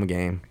Oklahoma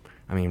game.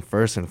 I mean,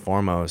 first and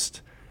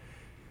foremost,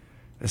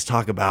 let's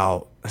talk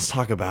about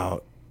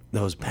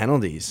those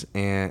penalties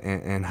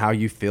and how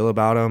you feel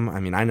about them.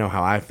 I mean, I know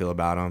how I feel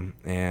about them.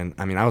 And,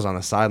 I mean, I was on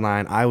the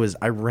sideline. I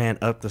ran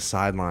up the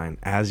sideline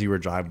as you were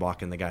drive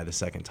blocking the guy the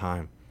second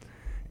time.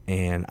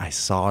 And I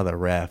saw the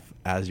ref,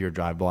 as you were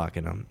drive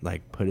blocking him,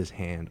 like, put his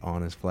hand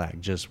on his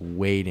flag, just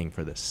waiting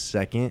for the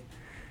second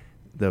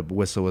the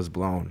whistle was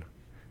blown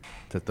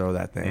to throw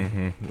that thing.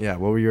 Mm-hmm. Yeah,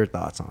 what were your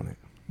thoughts on it?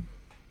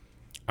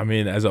 I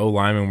mean, as O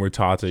linemen, we're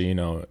taught to,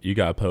 you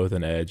got to play with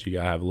an edge. You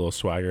got to have a little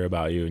swagger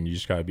about you, and you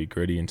just got to be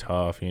gritty and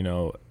tough, And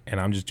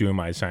I'm just doing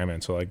my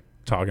assignment. So, like,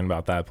 talking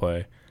about that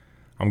play,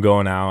 I'm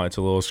going out. It's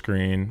a little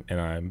screen,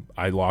 and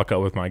I lock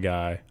up with my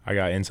guy. I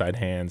got inside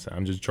hands.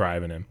 I'm just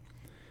driving him.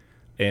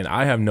 And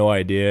I have no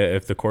idea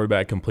if the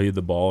quarterback completed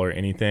the ball or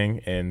anything,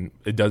 and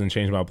it doesn't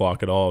change my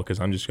block at all because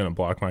I'm just going to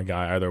block my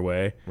guy either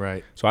way.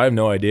 Right. So I have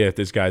no idea if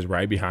this guy's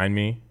right behind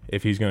me,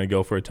 if he's going to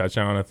go for a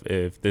touchdown,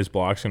 if this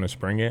block's going to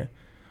spring it,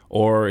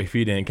 or if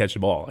he didn't catch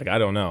the ball. Like, I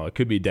don't know. It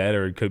could be dead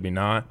or it could be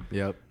not.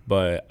 Yep.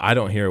 But I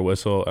don't hear a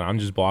whistle, and I'm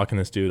just blocking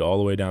this dude all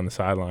the way down the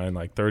sideline,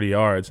 like 30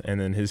 yards, and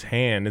then his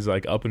hand is,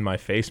 like, up in my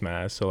face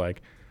mask. So,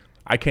 like,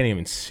 I can't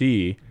even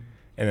see.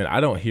 And then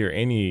I don't hear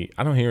any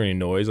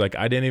noise. Like,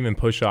 I didn't even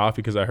push off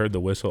because I heard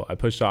the whistle. I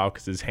pushed off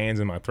because his hand's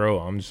in my throat.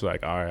 I'm just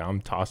like, all right,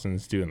 I'm tossing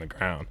this dude in the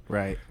ground.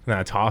 Right. And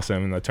I toss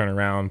him, and I turn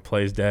around,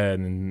 plays dead,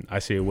 and I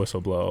see a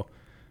whistle blow.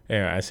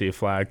 And I see a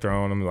flag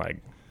thrown. I'm like,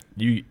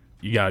 you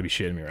got to be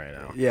shitting me right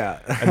now. Yeah.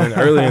 And then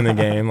early in the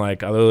game,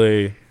 like, I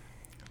literally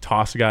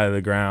toss the guy to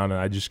the ground,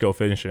 and I just go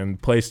finish him. The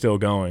play's still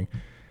going.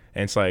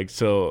 And it's like,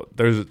 so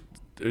there's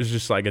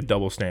just like a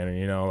double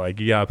standard, like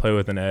you gotta play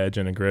with an edge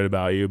and a grit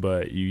about you,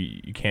 but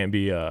you can't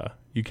be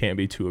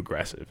too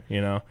aggressive,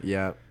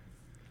 Yeah,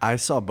 I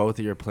saw both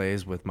of your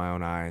plays with my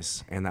own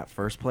eyes, and that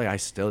first play I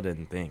still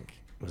didn't think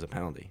was a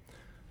penalty.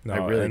 No,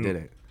 I really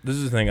didn't. This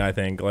is the thing I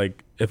think,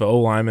 like, if an O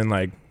lineman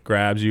like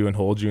grabs you and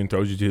holds you and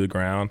throws you to the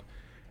ground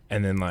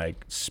and then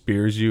like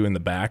spears you in the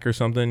back or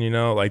something,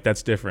 like,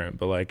 that's different.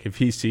 But like if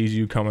he sees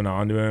you coming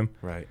onto him,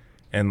 right,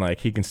 and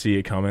like he can see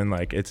it coming.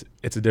 Like it's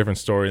a different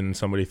story than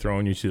somebody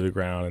throwing you to the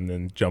ground and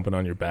then jumping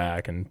on your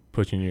back and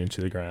pushing you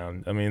into the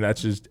ground. I mean,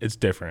 it's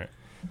different,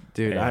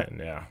 dude.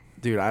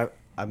 And,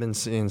 I've been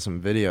seeing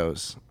some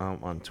videos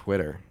on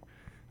Twitter,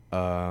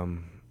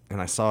 and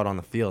I saw it on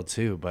the field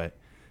too. But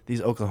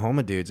these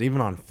Oklahoma dudes, even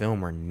on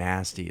film, were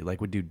nasty.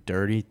 Like, would do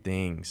dirty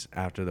things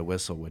after the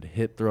whistle. Would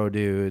hip throw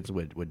dudes.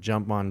 Would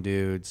jump on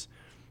dudes.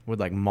 Would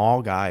like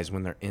maul guys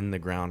when they're in the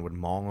ground. Would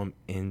maul them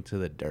into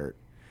the dirt.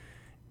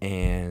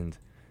 And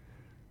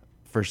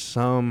for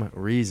some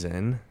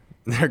reason,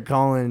 they're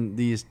calling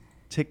these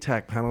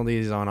tic-tac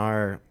penalties on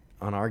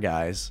our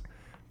guys.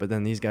 But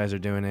then these guys are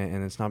doing it,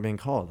 and it's not being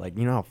called. Like,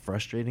 you know how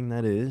frustrating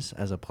that is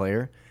as a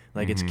player?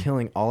 Like, it's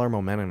killing all our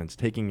momentum. It's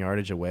taking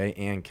yardage away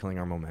and killing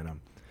our momentum.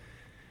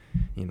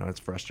 You know, it's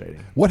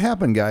frustrating. What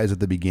happened, guys, at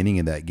the beginning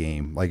of that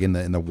game, like in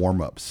the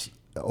warm-ups?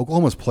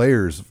 Oklahoma's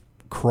players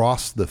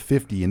crossed the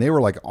 50, and they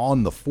were, like,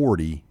 on the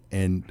 40.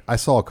 And I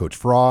saw Coach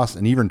Frost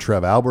and even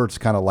Trev Alberts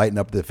kind of lighten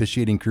up the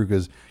officiating crew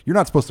because you're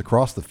not supposed to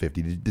cross the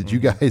 50. Did you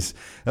guys,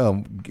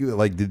 how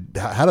did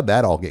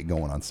that all get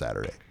going on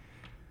Saturday?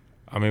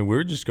 I mean, we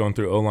were just going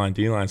through O-line,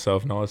 D-line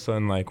stuff, and all of a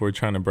sudden, like, we're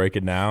trying to break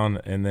it down,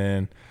 and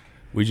then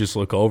we just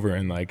look over,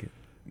 and, like,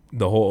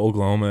 the whole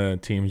Oklahoma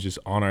team is just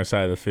on our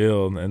side of the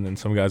field, and then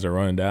some guys are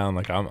running down.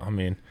 Like, I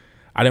mean,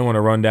 I didn't want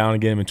to run down and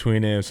get in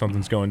between it if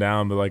something's going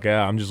down, but, like,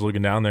 yeah, I'm just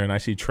looking down there, and I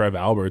see Trev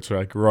Alberts,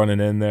 like, running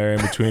in there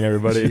in between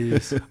everybody.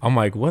 I'm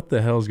like, what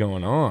the hell's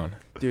going on?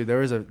 Dude,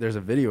 there's a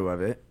video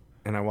of it.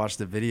 And I watched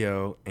the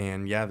video,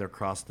 and, yeah, they're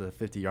across the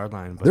 50-yard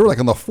line. But they were,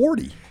 like, on the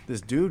 40. This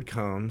dude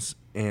comes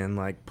and,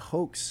 like,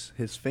 pokes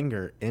his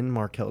finger in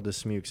Markel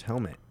Dismuke's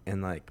helmet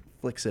and, like,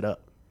 flicks it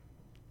up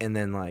and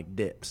then, like,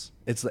 dips.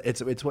 It's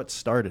what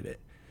started it.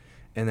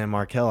 And then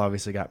Markel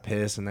obviously got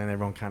pissed, and then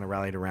everyone kind of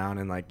rallied around.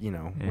 And, like, you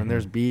know, when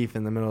there's beef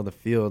in the middle of the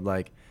field,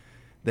 like,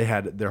 they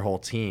had their whole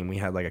team. We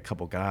had, like, a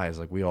couple guys.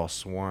 Like, we all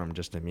swarmed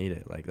just to meet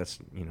it. Like, that's,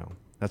 you know,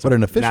 that's but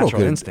an official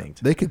natural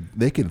instinct. They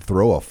could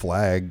throw a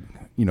flag,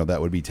 you know,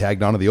 that would be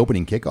tagged onto the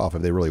opening kickoff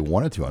if they really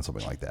wanted to on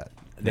something like that.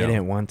 They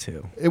didn't want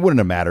to. It wouldn't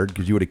have mattered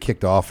because you would have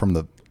kicked off from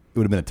the. It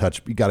would have been a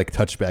touch. You got a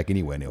touchback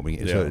anyway in the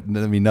opening. Yeah. So,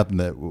 I mean, nothing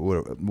that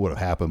would have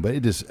happened. But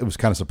it was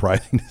kind of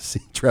surprising to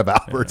see Trev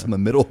Alberts in the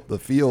middle of the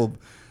field.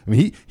 I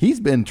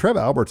mean, Trev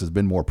Alberts has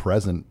been more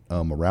present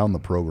around the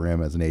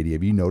program as an AD.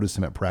 Have you noticed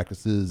him at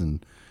practices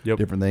and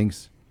different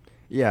things?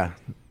 Yeah.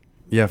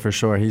 Yeah, for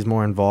sure. He's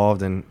more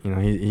involved, and you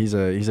know he's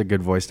a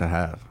good voice to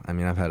have. I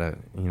mean, I've had a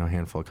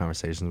handful of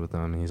conversations with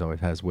him, and he's always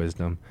has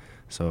wisdom.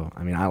 So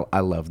I mean, I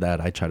love that.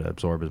 I try to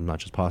absorb as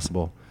much as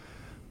possible.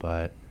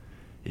 But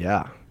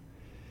yeah,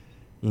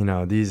 you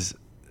know, these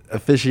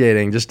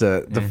officiating, just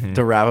to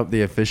wrap up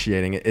the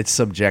officiating, it's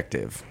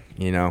subjective.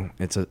 You know,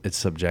 it's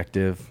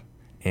subjective,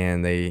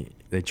 and they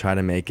try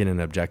to make it an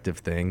objective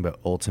thing, but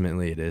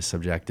ultimately it is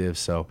subjective.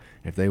 So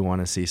if they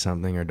want to see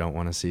something or don't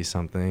want to see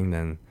something,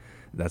 then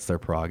that's their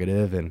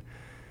prerogative. And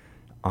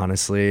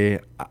honestly,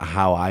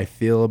 how I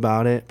feel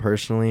about it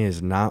personally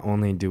is not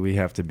only do we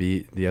have to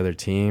beat the other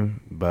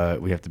team,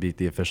 but we have to beat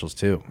the officials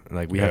too.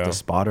 Like, we have to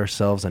spot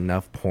ourselves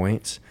enough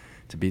points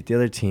to beat the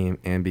other team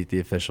and beat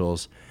the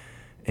officials.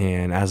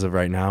 And as of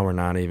right now, we're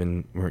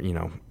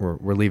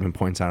leaving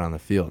points out on the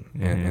field.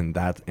 And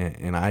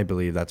I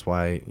believe that's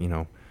why, you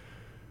know,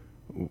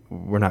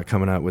 we're not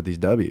coming up with these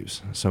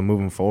W's. So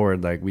moving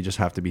forward, like, we just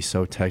have to be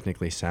so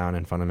technically sound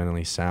and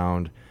fundamentally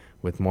sound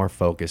with more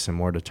focus and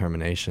more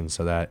determination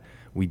so that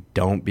we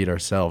don't beat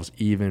ourselves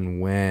even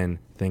when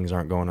things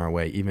aren't going our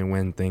way, even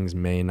when things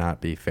may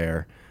not be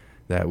fair,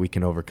 that we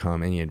can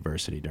overcome any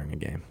adversity during a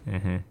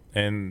game.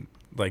 And,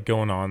 like,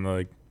 going on,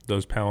 like,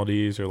 those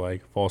penalties or,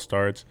 like, false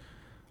starts,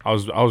 I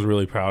was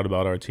really proud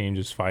about our team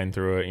just fighting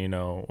through it. You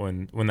know,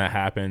 when that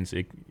happens,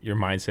 your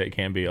mindset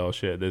can't be, oh,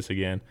 shit, this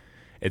again.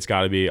 It's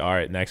got to be, all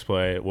right, next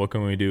play, what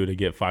can we do to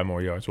get 5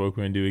 more yards? What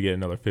can we do to get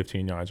another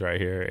 15 yards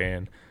right here?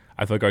 And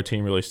I feel like our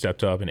team really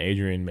stepped up, and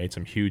Adrian made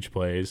some huge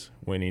plays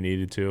when he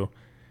needed to.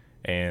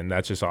 And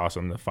that's just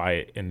awesome, the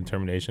fight and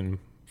determination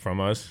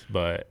from us.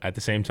 But at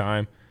the same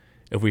time,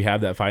 if we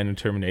have that fight and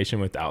determination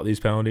without these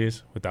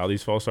penalties, without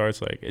these false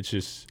starts, like,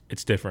 it's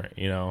different,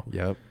 you know?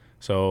 Yep.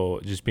 So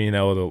just being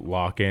able to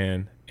lock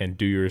in and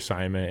do your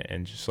assignment,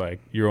 and just,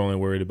 like, you're only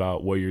worried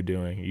about what you're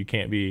doing. You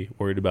can't be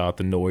worried about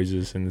the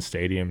noises in the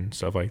stadium and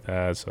stuff like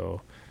that.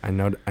 So I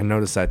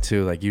noticed that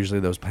too. Like,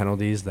 usually those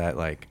penalties that,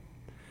 like,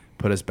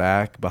 put us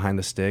back behind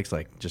the sticks,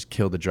 like, just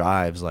kill the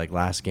drives. Like,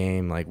 last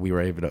game, like, we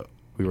were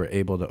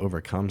able to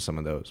overcome some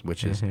of those,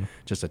 which is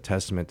just a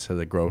testament to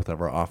the growth of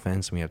our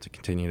offense. And we have to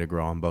continue to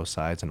grow on both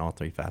sides and all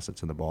 3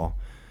 facets of the ball.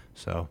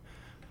 So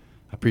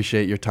I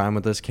appreciate your time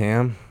with us,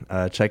 Cam.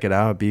 Check it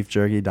out,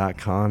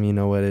 beefjerky.com. You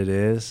know what it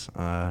is.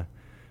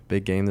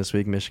 Big game this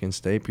week, Michigan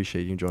State.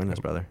 Appreciate you joining us,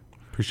 brother.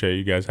 Appreciate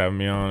you guys having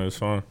me on. It was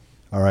fun.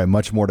 All right,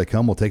 much more to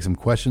come. We'll take some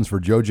questions for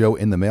JoJo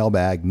in the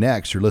mailbag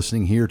next. You're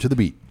listening here to The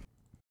Beat.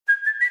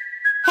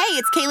 Hey,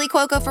 it's Kaylee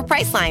Cuoco for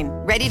Priceline.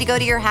 Ready to go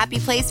to your happy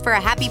place for a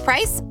happy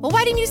price? Well,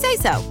 why didn't you say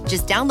so?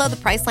 Just download the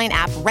Priceline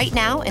app right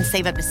now and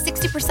save up to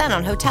 60%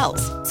 on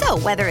hotels. So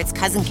whether it's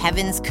Cousin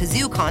Kevin's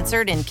Kazoo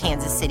Concert in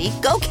Kansas City,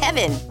 go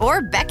Kevin,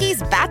 or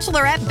Becky's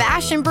Bachelorette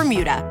Bash in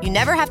Bermuda, you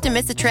never have to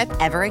miss a trip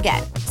ever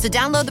again. So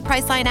download the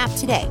Priceline app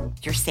today.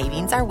 Your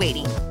savings are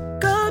waiting.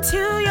 Go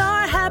to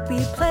your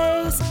happy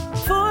place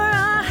for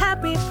a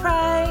happy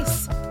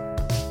price.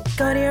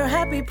 Go to your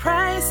happy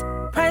price,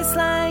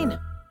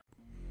 Priceline.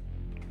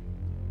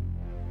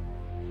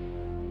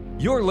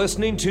 You're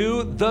listening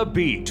to The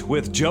Beat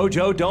with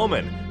JoJo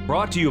Domann,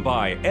 brought to you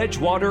by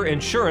Edgewater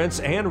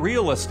Insurance and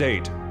Real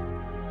Estate.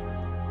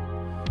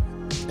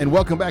 And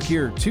welcome back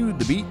here to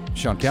The Beat.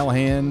 Sean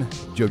Callahan,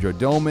 JoJo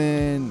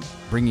Domann,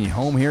 bringing you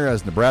home here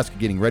as Nebraska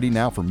getting ready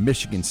now for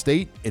Michigan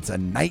State. It's a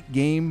night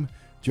game,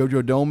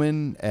 JoJo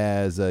Domann,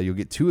 as you'll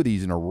get two of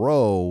these in a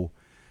row.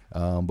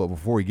 But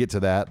before we get to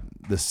that,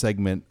 this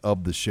segment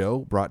of the show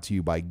brought to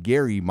you by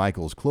Gary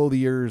Michaels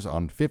Clothiers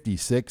on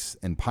 56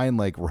 and Pine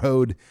Lake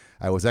Road.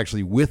 I was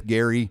actually with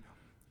Gary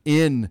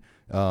in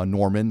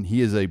Norman.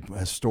 He is a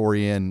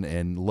historian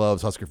and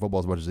loves Husker football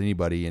as much as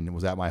anybody, and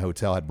was at my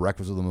hotel, had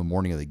breakfast with him the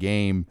morning of the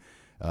game.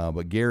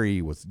 But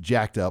Gary was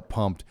jacked up,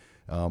 pumped.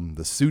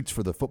 The suits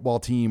for the football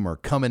team are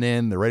coming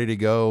in. They're ready to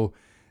go.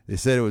 They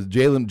said it was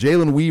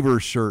Jalen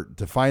Weaver's shirt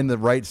to find the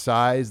right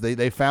size.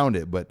 They found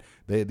it, but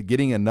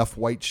getting enough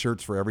white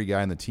shirts for every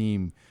guy on the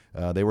team,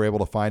 they were able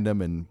to find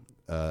them. And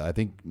I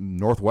think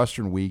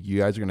Northwestern week, you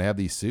guys are going to have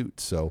these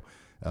suits. So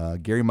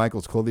Gary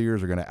Michaels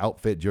Clothiers are going to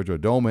outfit JoJo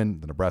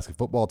Domann, the Nebraska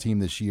football team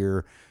this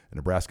year. The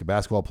Nebraska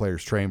basketball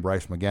players train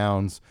Bryce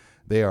McGowns.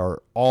 They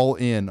are all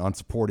in on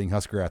supporting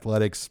Husker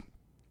athletics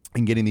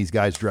and getting these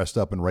guys dressed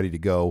up and ready to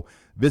go.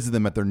 Visit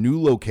them at their new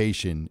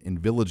location in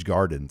Village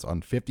Gardens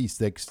on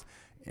 56th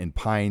and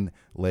Pine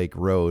Lake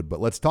Road. But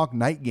let's talk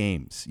night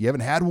games. You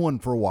haven't had one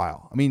for a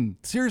while. I mean,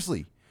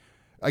 seriously.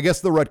 I guess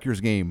the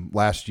Rutgers game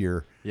last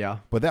year. Yeah.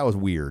 But that was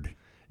weird.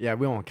 Yeah,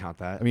 we won't count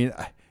that. I mean,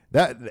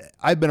 that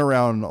I've been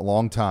around a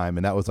long time,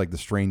 and that was like the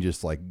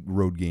strangest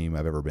road game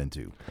I've ever been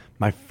to.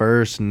 My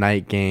first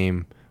night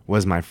game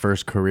was my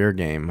first career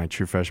game, my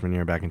true freshman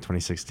year back in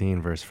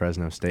 2016 versus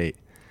Fresno State.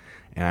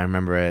 And I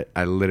remember it.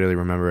 I literally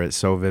remember it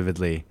so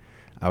vividly.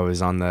 I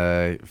was on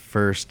the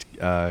first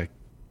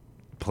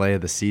play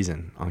of the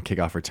season on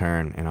kickoff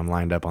return, and I'm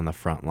lined up on the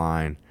front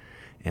line,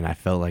 and I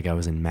felt like I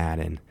was in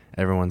Madden.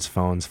 Everyone's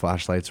phones,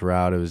 flashlights were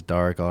out. It was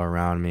dark all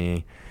around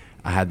me.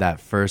 I had that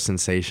first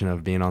sensation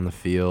of being on the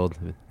field.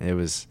 It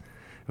was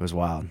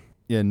wild.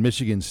 In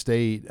Michigan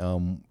State,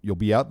 you'll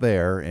be out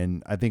there,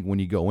 and I think when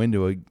you go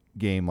into a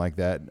game like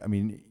that, I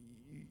mean,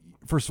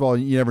 first of all,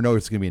 you never know if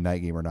it's going to be a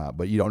night game or not,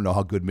 but you don't know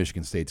how good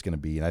Michigan State's going to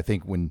be. And I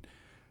think when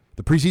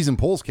the preseason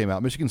polls came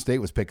out, Michigan State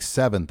was picked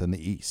 7th in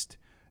the East,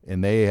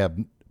 and they have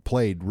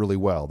played really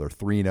well. They're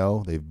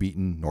 3-0. They've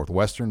beaten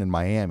Northwestern and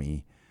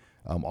Miami.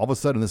 All of a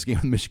sudden, this game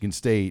with Michigan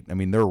State, I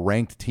mean, they're a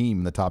ranked team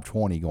in the top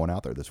 20 going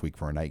out there this week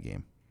for a night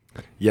game.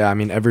 Yeah, I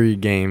mean, every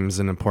game's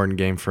an important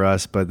game for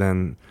us, but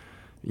then,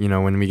 you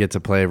know, when we get to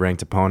play a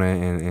ranked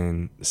opponent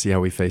and see how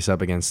we face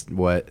up against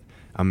what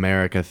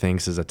America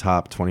thinks is a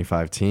top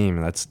 25 team,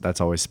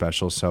 that's always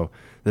special. So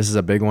this is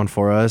a big one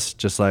for us.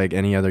 Just like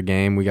any other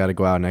game, we got to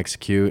go out and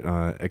execute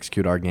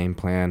our game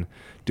plan,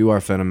 do our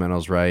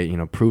fundamentals right, you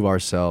know, prove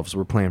ourselves.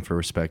 We're playing for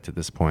respect at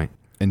this point.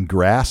 And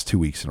grass 2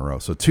 weeks in a row.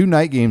 So 2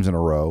 night games in a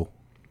row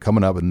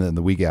coming up, and then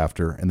the week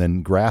after, and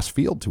then grass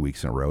field 2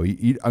 weeks in a row.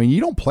 I mean, you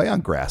don't play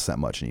on grass that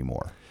much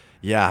anymore.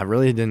 Yeah, I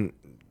really didn't.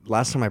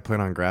 Last time I played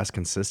on grass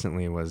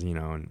consistently was, you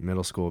know, in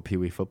middle school Pee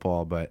Wee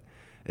football, but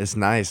it's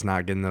nice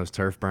not getting those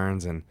turf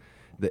burns, and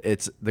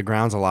the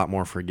ground's a lot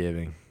more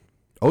forgiving.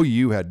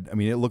 OU had, I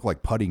mean, it looked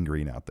like putting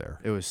green out there.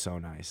 It was so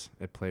nice.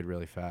 It played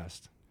really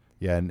fast.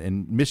 Yeah,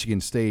 and Michigan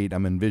State,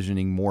 I'm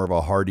envisioning more of a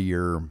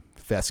hardier,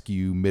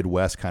 fescue,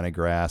 Midwest kind of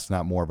grass,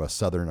 not more of a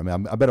Southern. I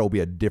mean, I bet it'll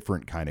be a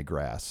different kind of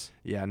grass.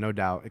 Yeah, no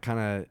doubt. It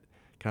kind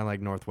of like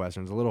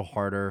Northwestern's, a little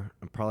harder,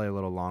 and probably a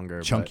little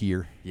longer.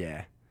 Chunkier.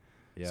 Yeah.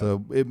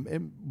 So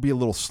it'd be a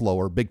little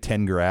slower. Big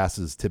Ten grass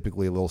is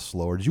typically a little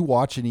slower. Did you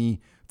watch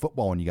any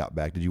football when you got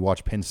back? Did you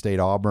watch Penn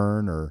State,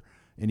 Auburn, or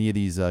any of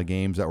these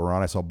games that were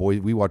on? I saw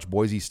we watched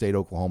Boise State,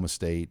 Oklahoma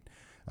State.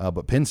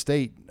 But Penn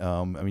State,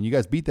 I mean, you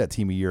guys beat that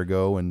team a year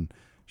ago, and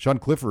Sean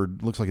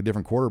Clifford looks like a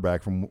different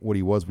quarterback from what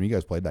he was when you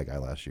guys played that guy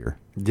last year.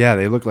 Yeah,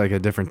 they look like a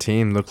different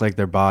team. Look like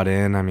they're bought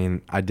in. I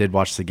mean, I did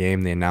watch the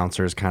game. The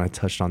announcers kind of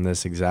touched on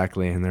this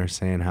exactly, and they're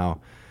saying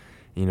how,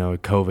 you know,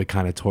 COVID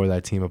kind of tore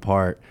that team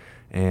apart.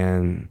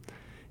 And,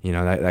 you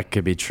know, that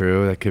could be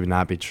true. That could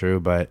not be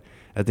true. But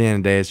at the end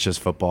of the day, it's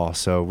just football.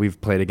 So we've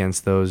played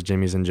against those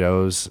Jimmies and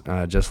Joes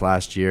just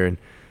last year, and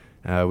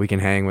we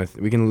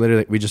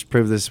just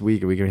proved this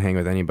week we can hang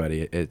with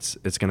anybody.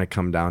 It's going to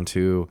come down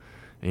to,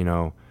 you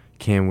know,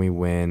 can we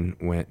win?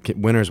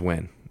 Winners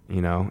win,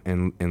 you know,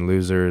 and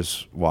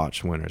losers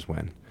watch winners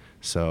win.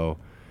 So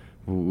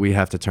we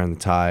have to turn the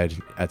tide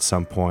at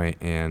some point,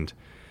 and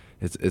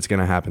it's going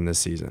to happen this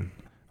season.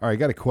 All right, I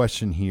got a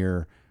question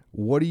here.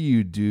 What do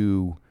you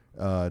do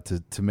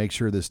to make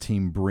sure this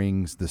team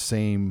brings the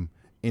same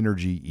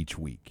energy each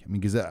week? I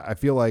mean, because I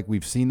feel like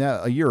we've seen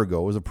that a year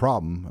ago was a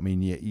problem. I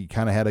mean, you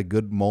kind of had a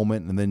good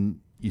moment, and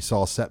then you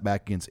saw a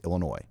setback against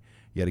Illinois.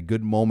 You had a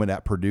good moment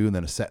at Purdue, and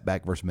then a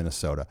setback versus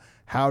Minnesota.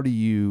 How do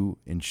you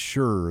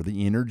ensure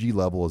the energy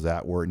level is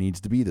at where it needs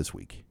to be this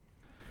week?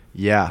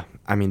 Yeah,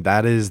 I mean,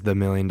 that is the $1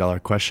 million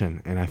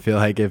question. And I feel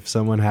like if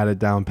someone had it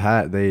down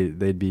pat,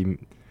 they'd be,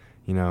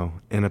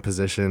 in a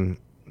position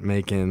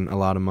making a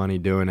lot of money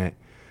doing it.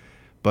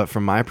 But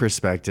from my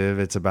perspective,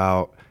 it's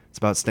about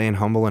staying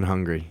humble and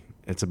hungry.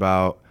 It's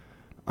about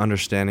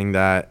understanding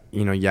that,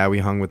 we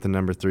hung with the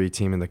number 3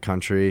 team in the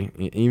country.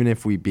 Even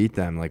if we beat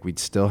them, like, we'd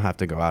still have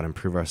to go out and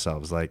prove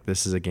ourselves. Like,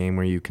 this is a game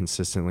where you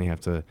consistently have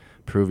to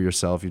prove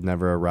yourself. You've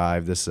never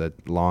arrived. This is a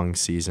long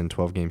season,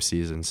 12-game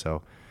season.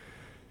 So,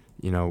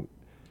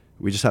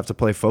 we just have to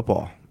play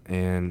football.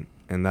 And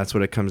that's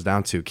what it comes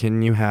down to.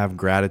 Can you have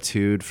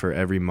gratitude for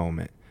every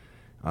moment?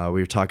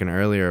 We were talking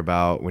earlier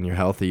about when you're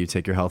healthy, you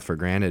take your health for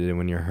granted. And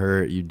when you're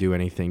hurt, you do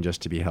anything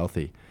just to be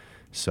healthy.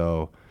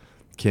 So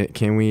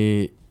can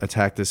we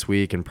attack this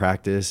week in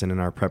practice and in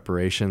our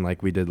preparation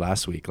like we did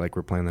last week, like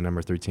we're playing the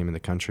number 3 team in the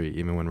country,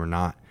 even when we're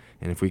not?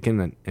 And if we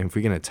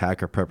can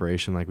attack our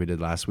preparation like we did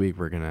last week,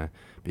 we're going to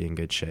be in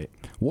good shape.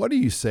 What do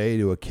you say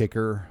to a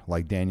kicker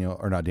like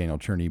not Daniel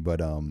Cherney,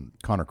 but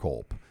Connor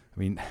Kolb? I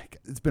mean,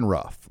 it's been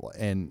rough,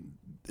 and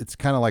it's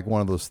kind of like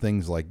one of those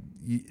things like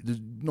there's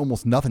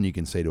almost nothing you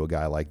can say to a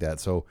guy like that.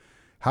 So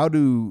how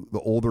do the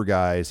older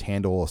guys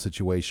handle a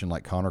situation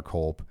like Connor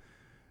Kolb,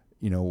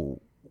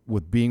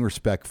 with being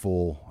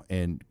respectful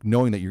and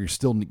knowing that you're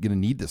still going to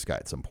need this guy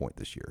at some point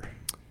this year?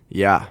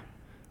 Yeah.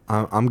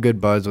 I'm good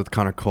buds with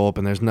Connor Kolb,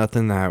 and there's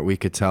nothing that we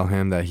could tell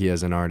him that he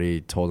hasn't already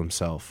told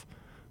himself.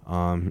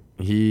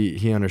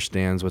 He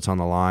understands what's on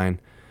the line.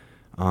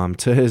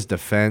 To his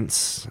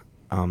defense,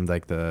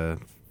 like the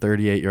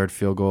 38-yard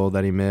field goal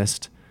that he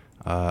missed,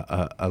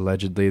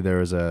 allegedly there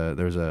was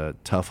a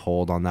tough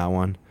hold on that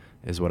one,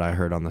 is what I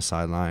heard on the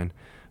sideline,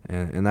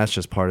 and that's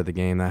just part of the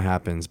game that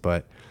happens.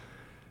 But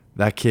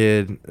that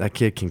kid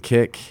can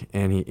kick,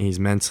 and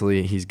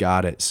he's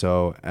got it.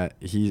 So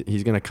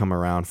he's gonna come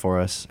around for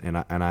us, and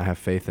I have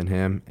faith in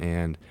him.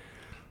 And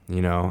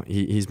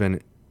he's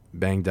been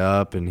banged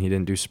up, and he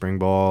didn't do spring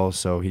ball,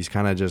 so he's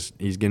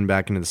getting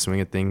back into the swing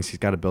of things. He's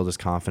got to build his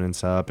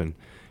confidence up, and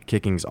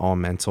kicking's all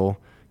mental.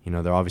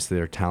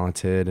 They're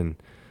talented, and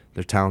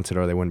they're talented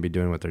or they wouldn't be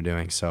doing what they're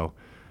doing. So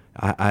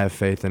I have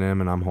faith in him,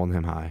 and I'm holding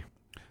him high.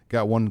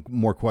 Got one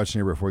more question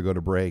here before we go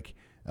to break.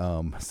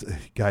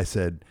 Guy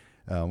said,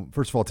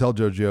 first of all, tell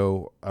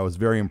JoJo I was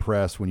very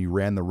impressed when you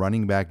ran the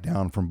running back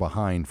down from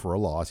behind for a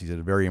loss. He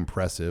said very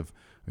impressive.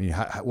 I mean,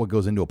 what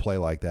goes into a play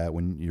like that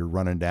when you're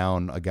running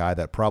down a guy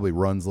that probably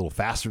runs a little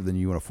faster than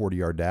you in a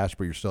 40-yard dash,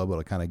 but you're still able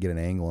to kind of get an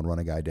angle and run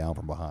a guy down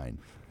from behind?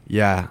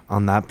 Yeah,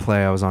 on that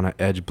play, I was on an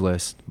edge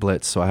blitz,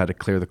 so I had to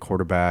clear the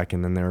quarterback,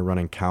 and then they were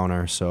running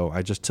counter. So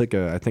I think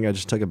I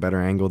just took a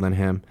better angle than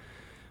him.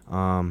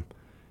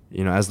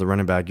 As the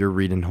running back, you're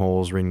reading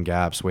holes, reading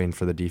gaps, waiting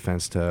for the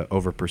defense to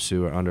over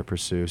pursue or under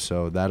pursue.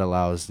 So that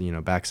allows,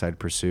 backside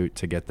pursuit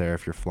to get there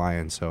if you're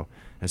flying. So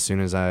as soon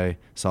as I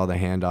saw the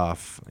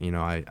handoff,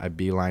 I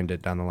beelined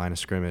it down the line of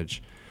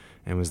scrimmage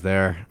and was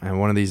there. And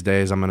one of these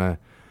days I'm gonna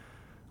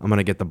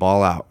get the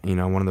ball out,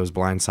 one of those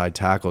blindside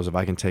tackles. If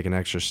I can take an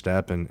extra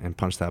step and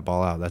punch that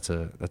ball out, that's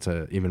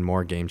a even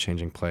more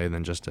game-changing play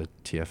than just a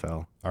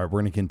TFL. All right,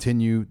 we're going to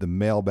continue the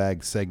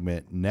mailbag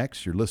segment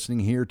next. You're listening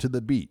here to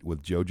The Beat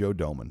with JoJo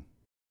Domann.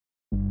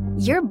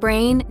 Your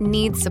brain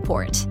needs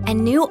support,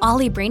 and new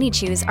Ollie Brainy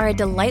Chews are a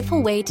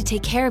delightful way to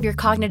take care of your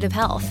cognitive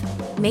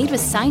health. Made with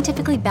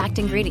scientifically backed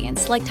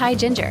ingredients like Thai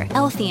ginger,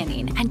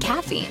 L-theanine, and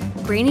caffeine,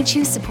 Brainy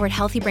Chews support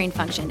healthy brain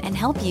function and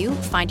help you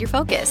find your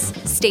focus,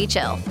 stay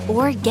chill,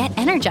 or get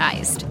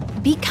energized.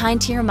 Be kind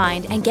to your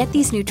mind and get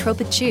these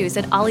nootropic chews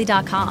at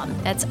ollie.com.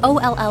 That's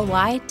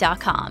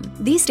OLLY.com.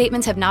 These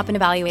statements have not been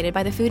evaluated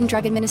by the Food and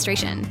Drug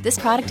Administration. This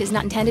product is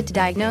not intended to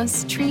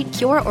diagnose, treat,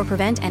 cure, or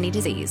prevent any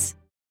disease.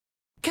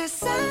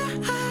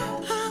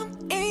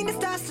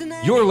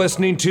 You're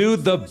listening to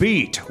The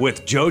Beat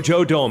with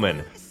JoJo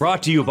Domann,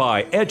 brought to you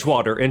by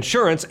Edgewater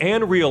Insurance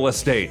and Real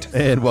Estate.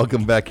 And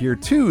welcome back here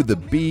to The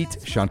Beat.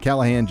 Sean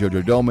Callahan,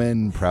 JoJo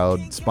Domann,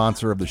 proud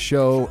sponsor of the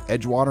show,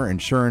 Edgewater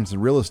Insurance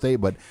and Real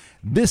Estate. But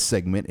this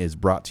segment is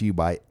brought to you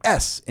by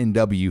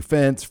S&W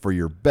Fence for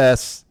your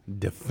best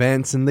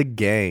defense in the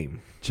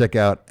game. Check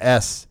out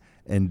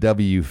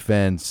S&W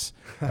Fence.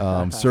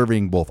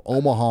 Serving both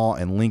Omaha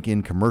and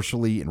Lincoln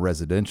commercially and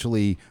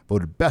residentially.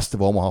 Voted best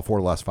of Omaha for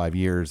the last 5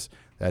 years.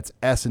 That's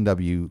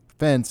S&W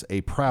Fence,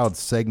 a proud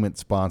segment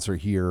sponsor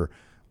here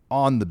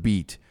on The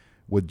Beat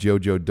with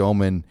JoJo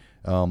Domann.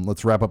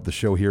 Let's wrap up the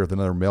show here with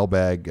another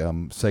mailbag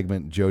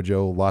segment.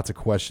 JoJo, lots of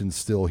questions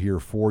still here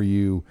for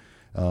you.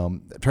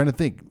 Trying to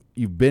think,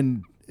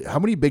 how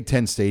many Big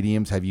Ten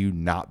stadiums have you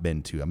not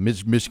been to?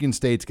 Michigan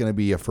State's going to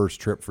be a first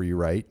trip for you,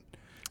 right?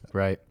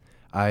 Right.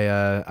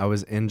 I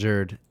was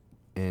injured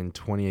in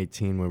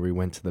 2018 when we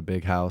went to the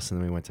Big House, and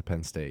then we went to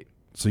Penn State.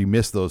 So you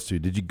missed those two.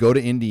 Did you go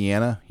to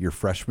Indiana your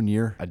freshman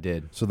year? I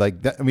did. So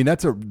like that,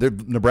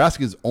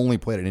 Nebraska's only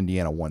played at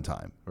Indiana one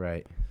time.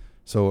 Right.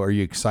 So are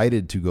you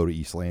excited to go to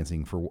East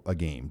Lansing for a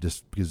game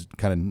just because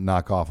kind of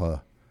knock off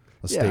a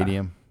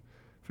stadium?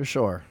 For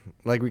sure.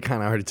 Like we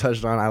kind of already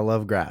touched on, I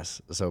love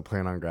grass. So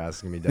playing on grass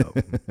is going to be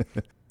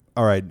dope.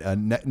 All right.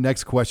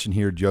 Next question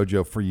here,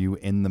 JoJo, for you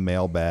in the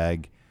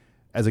mailbag.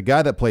 As a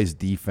guy that plays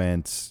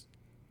defense,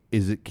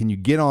 can you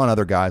get on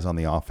other guys on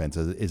the offense?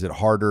 Is it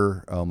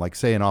harder, like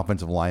say an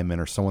offensive lineman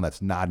or someone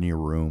that's not in your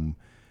room?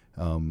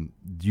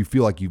 Do you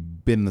feel like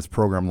you've been in this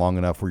program long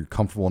enough where you're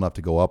comfortable enough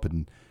to go up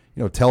and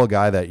tell a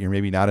guy that you're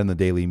maybe not in the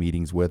daily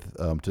meetings with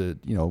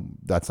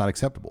that's not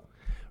acceptable?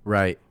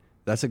 Right.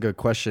 That's a good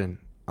question.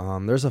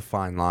 There's a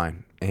fine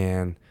line,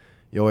 and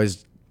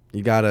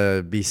you got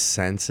to be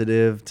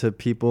sensitive to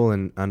people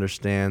and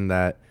understand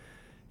that,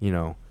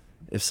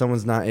 if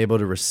someone's not able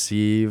to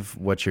receive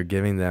what you're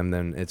giving them,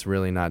 then it's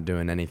really not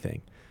doing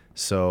anything.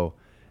 So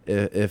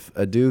if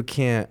a dude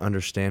can't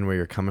understand where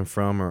you're coming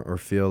from or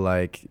feel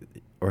like,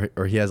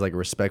 or he has like a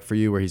respect for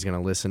you where he's going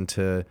to listen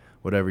to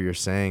whatever you're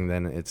saying,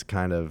 then it's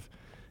kind of,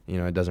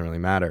 it doesn't really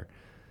matter.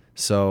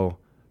 So,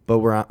 but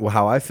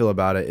how I feel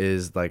about it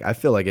is like, I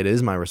feel like it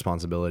is my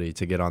responsibility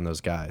to get on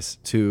those guys,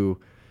 to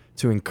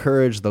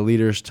encourage the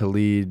leaders to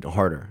lead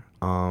harder,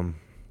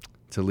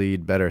 to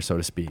lead better, so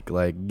to speak,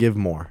 like give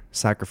more,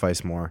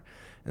 sacrifice more.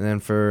 And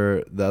then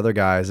for the other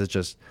guys, it's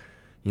just,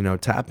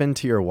 tap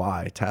into your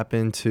why, tap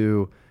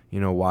into,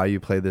 why you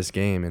play this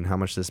game and how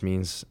much this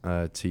means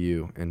to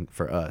you and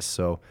for us.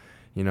 So,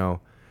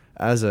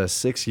 as a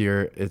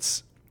 6-year,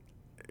 it's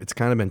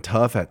kind of been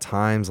tough at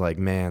times. Like,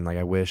 man, like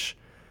I wish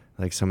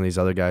like some of these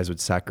other guys would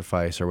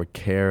sacrifice or would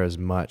care as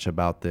much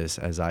about this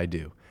as I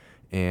do.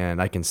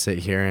 And I can sit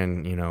here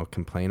and,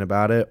 complain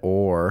about it,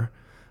 or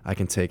I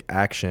can take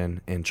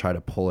action and try to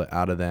pull it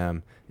out of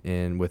them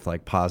with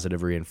like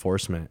positive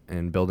reinforcement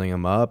and building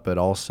them up, but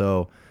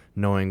also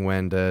knowing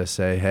when to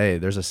say, hey,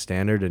 there's a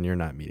standard and you're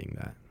not meeting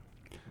that.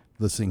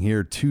 Listening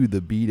here to The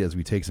Beat as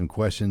we take some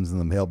questions in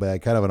the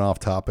mailbag, kind of an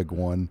off-topic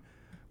one.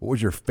 What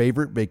was your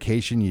favorite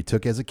vacation you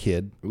took as a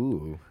kid?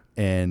 Ooh.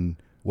 And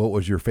what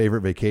was your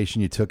favorite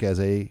vacation you took as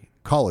a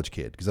college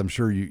kid? Because I'm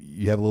sure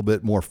you have a little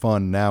bit more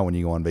fun now when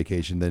you go on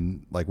vacation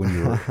than like when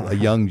you were a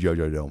young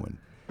JoJo Domann.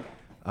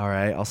 All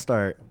right, I'll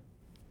start.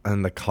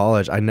 In the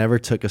college, I never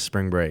took a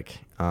spring break.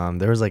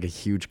 There was like a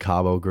huge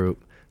Cabo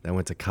group that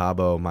went to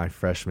Cabo my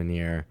freshman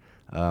year.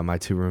 My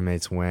two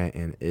roommates went,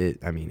 and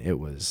it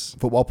was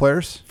football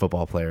players.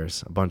 Football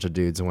players. A bunch of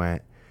dudes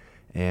went,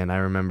 and I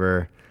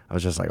remember I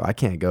was just like, I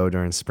can't go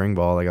during spring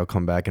ball. Like I'll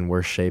come back in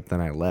worse shape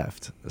than I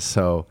left.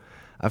 So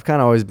I've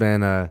kind of always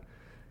been a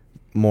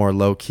more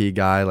low key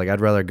guy. Like I'd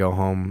rather go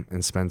home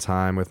and spend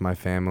time with my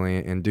family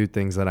and do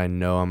things that I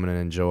know I'm gonna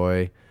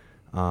enjoy.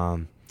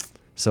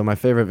 So my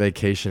favorite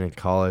vacation in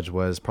college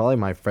was probably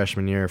my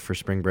freshman year for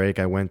spring break.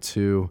 I went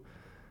to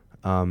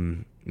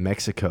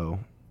Mexico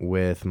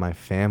with my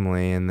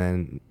family, and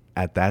then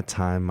at that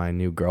time, my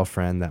new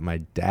girlfriend that my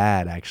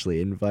dad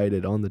actually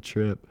invited on the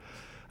trip.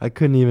 I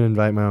couldn't even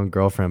invite my own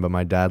girlfriend, but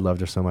my dad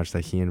loved her so much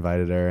that he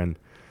invited her, and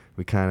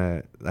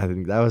I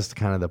think that was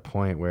kind of the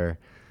point where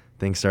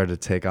things started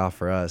to take off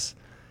for us.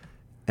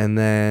 And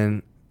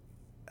then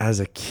as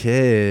a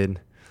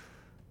kid,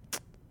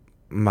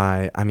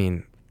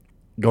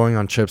 going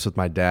on trips with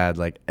my dad,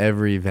 like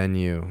every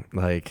venue,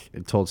 like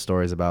it told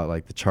stories about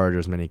like the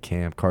Chargers mini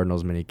camp,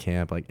 Cardinals mini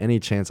camp, like any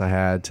chance I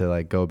had to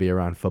like go be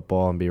around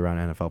football and be around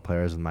NFL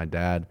players with my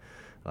dad,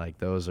 like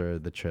those are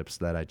the trips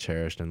that I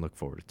cherished and look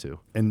forward to.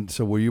 And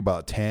so were you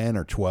about 10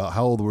 or 12?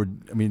 How old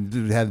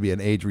it had to be an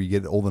age where you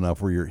get old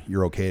enough where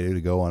you're okay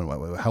to go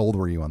on. How old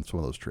were you on some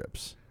of those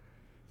trips?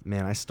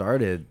 Man, I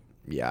started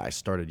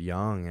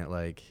young at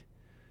like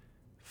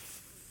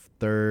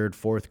 3rd,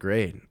 4th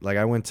grade. Like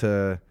I went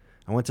to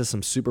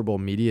some Super Bowl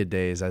media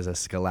days as a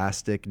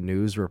Scholastic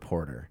news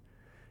reporter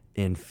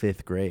in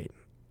 5th grade.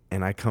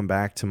 And I come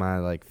back to my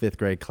like 5th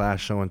grade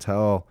class show and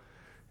tell,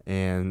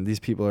 and these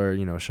people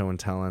are, show and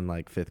telling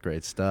like 5th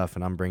grade stuff.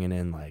 And I'm bringing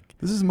in like,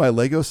 this is my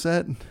Lego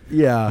set.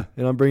 Yeah.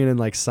 And I'm bringing in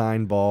like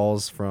signed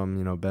balls from,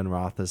 Ben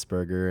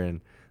Roethlisberger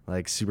and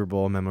like Super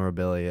Bowl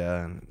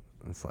memorabilia. And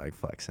it's like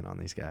flexing on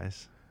these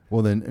guys.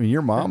 Well, then,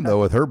 your mom,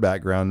 though, with her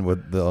background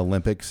with the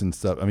Olympics and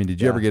stuff,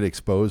 did you ever get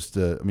exposed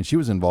to, she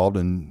was involved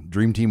in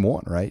Dream Team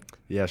 1, right?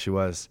 Yeah, she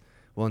was.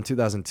 Well, in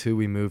 2002,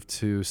 we moved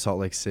to Salt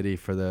Lake City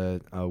for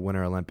the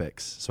Winter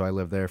Olympics. So I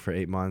lived there for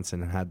 8 months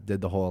and did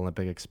the whole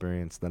Olympic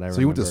experience that I remember.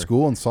 So you went to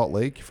school in Salt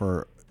Lake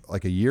for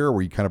like a year, or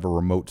were you kind of a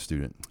remote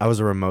student? I was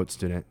a remote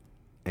student.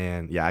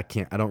 And yeah,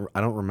 I don't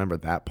remember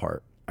that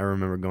part. I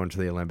remember going to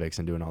the Olympics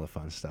and doing all the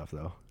fun stuff,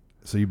 though.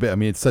 So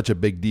it's such a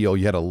big deal.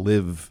 You had to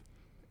live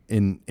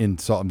in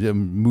Salt,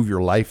 move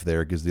your life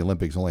there because the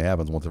Olympics only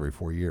happens once every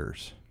 4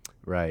 years.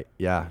 Right.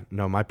 Yeah.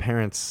 No, my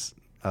parents'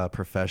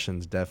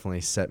 professions definitely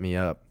set me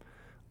up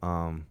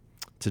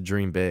to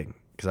dream big,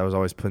 because I was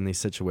always put in these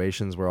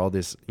situations where all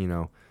this,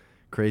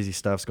 crazy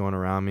stuff's going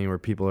around me, where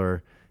people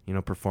are,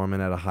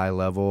 performing at a high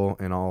level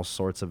in all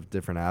sorts of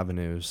different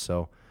avenues.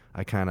 So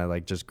I kind of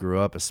like just grew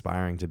up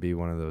aspiring to be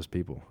one of those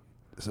people.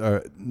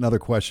 So another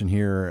question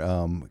here,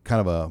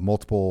 kind of a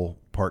multiple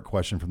part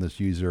question from this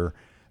user.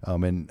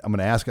 And I'm going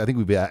to ask, I think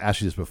we've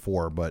asked you this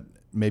before, but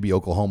maybe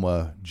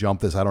Oklahoma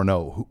jumped this. I don't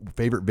know.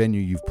 Favorite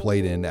venue you've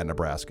played in at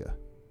Nebraska?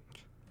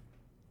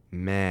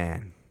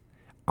 Man,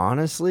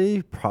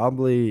 honestly,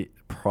 probably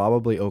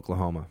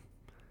Oklahoma.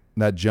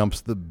 That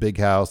jumps the Big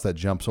House. That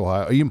jumps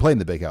Ohio. You can play in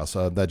the Big House.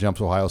 That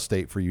jumps Ohio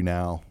State for you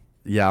now.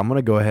 Yeah, I'm going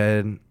to go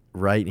ahead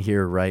right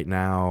here, right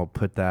now,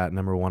 put that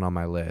number one on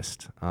my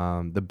list.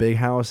 The Big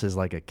House is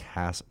like a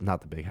castle.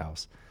 Not the Big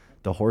House.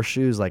 The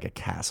Horseshoe is like a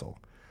castle.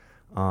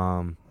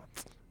 And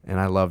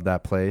I love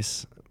that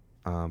place.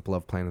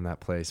 Love playing in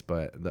that place.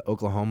 But the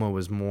Oklahoma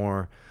was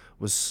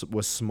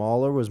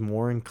smaller, was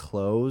more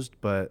enclosed.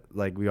 But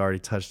like we already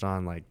touched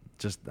on, like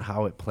just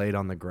how it played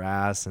on the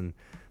grass and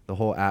the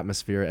whole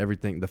atmosphere,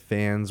 everything. The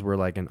fans were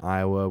like in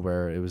Iowa,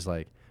 where it was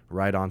like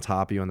right on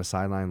top of you on the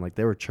sideline. Like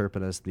they were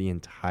chirping us the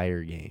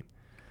entire game.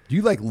 Do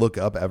you like look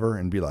up ever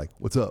and be like,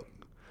 "What's up"?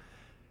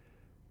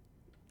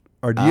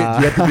 Or do you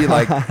have to be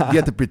like, you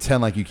have to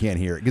pretend like you can't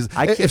hear it?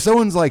 Because if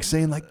someone's like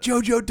saying like,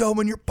 "JoJo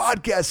Domann, your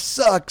podcast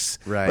sucks,"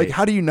 right? Like,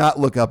 how do you not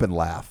look up and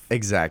laugh?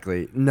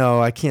 Exactly.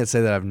 No, I can't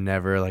say that I've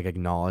never like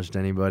acknowledged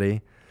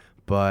anybody,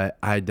 but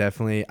I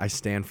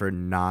stand for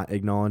not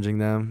acknowledging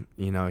them.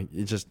 You know,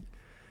 it just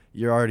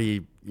your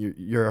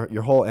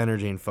whole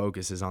energy and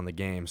focus is on the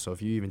game. So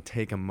if you even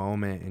take a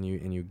moment and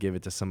you give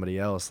it to somebody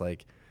else,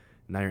 like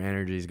now your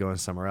energy is going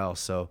somewhere else.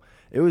 So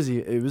it was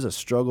a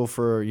struggle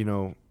for, you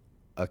know,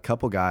 a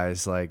couple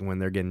guys, like when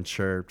they're getting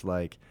chirped,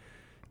 like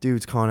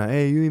dudes calling out,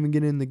 "Hey, you even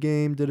get in the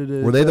game?"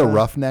 Were they the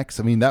Roughnecks?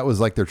 I mean, that was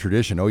like their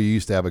tradition. You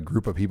used to have a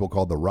group of people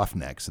called the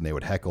Roughnecks, and they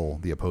would heckle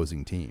the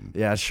opposing team.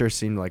 Yeah, it sure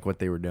seemed like what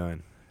they were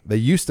doing. They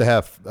used to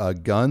have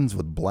guns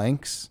with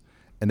blanks,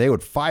 and they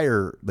would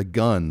fire the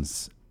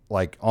guns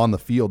like on the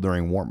field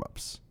during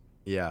warm-ups.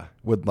 Yeah.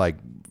 With like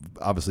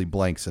obviously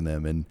blanks in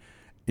them. And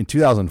in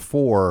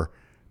 2004,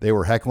 they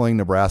were heckling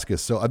Nebraska.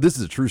 So this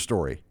is a true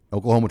story.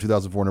 Oklahoma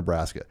 2004,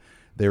 Nebraska.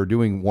 They were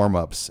doing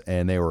warm-ups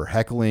and they were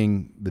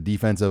heckling the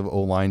defensive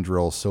O-line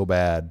drills so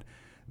bad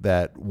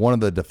that one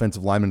of the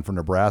defensive linemen from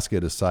Nebraska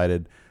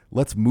decided,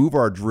 let's move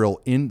our drill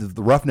into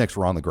the Roughnecks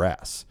were on the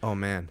grass. Oh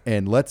man.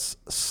 And let's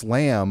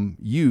slam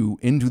you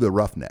into the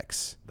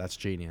Roughnecks. That's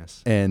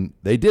genius. And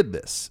they did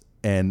this.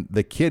 And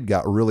the kid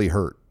got really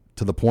hurt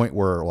to the point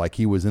where like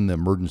he was in the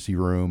emergency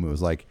room. It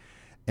was like,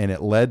 and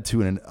it led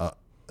to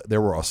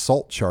there were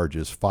assault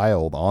charges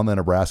filed on the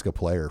Nebraska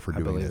player for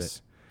doing this.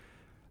 It.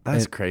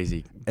 That's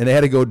crazy. And they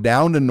had to go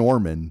down to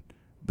Norman.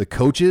 The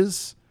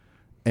coaches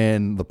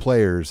and the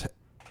players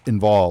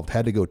involved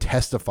had to go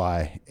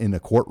testify in a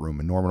courtroom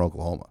in Norman,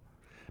 Oklahoma.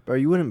 Bro,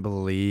 you wouldn't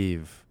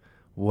believe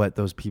what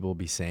those people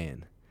be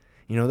saying.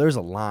 You know, there's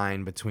a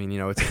line between, you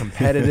know, it's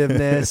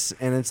competitiveness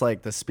and it's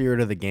like the spirit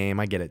of the game.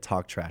 I get it,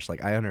 talk trash.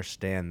 Like, I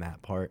understand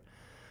that part.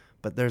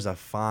 But there's a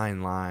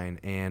fine line,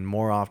 and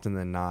more often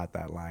than not,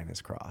 that line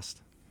is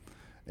crossed.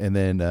 And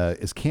then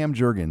is Cam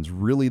Jurgens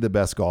really the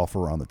best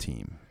golfer on the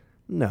team?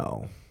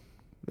 No.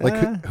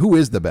 Like, who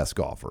is the best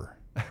golfer?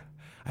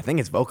 I think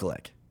it's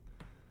Vokalek.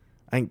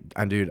 I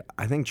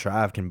think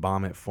Trav can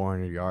bomb it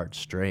 400 yards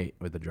straight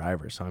with the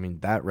driver. So, I mean,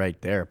 that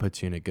right there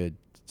puts you in a good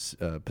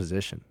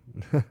position.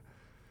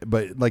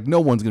 But, like,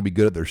 no one's going to be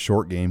good at their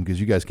short game because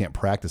you guys can't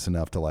practice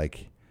enough to,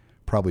 like,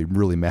 probably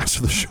really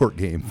master the short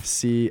game.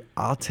 See,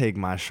 I'll take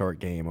my short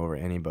game over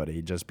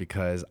anybody just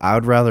because I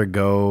would rather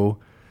go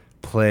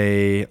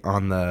play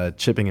on the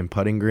chipping and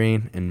putting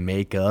green and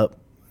make up,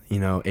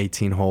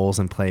 18 holes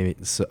and play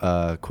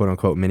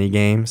quote-unquote mini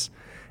games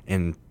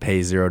and pay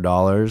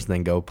 $0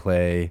 than go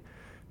play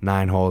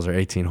 9 holes or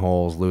 18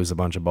 holes, lose a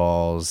bunch of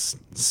balls,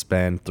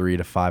 spend 3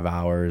 to 5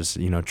 hours,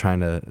 trying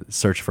to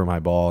search for my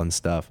ball and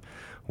stuff,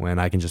 when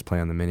I can just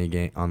play on the mini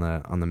game on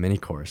the mini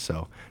course.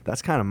 So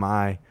that's kind of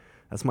my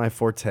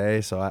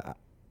forte. So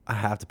I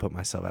have to put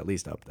myself at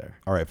least up there.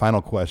 All right,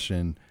 final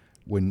question.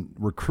 When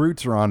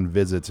recruits are on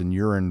visits and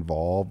you're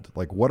involved,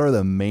 like, what are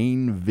the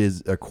main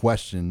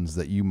questions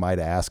that you might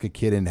ask a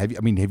kid? And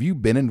have you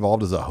been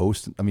involved as a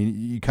host? I mean,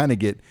 you kind of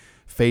get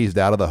phased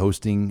out of the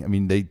hosting. I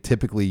mean, they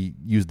typically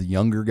use the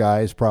younger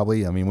guys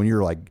probably. I mean, when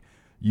you're like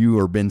you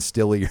or Ben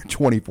Stilley, you're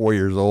 24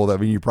 years old. I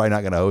mean, you're probably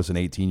not going to host an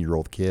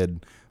 18-year-old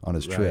kid on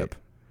his trip.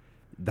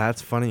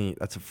 That's funny.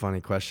 That's a funny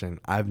question.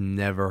 I've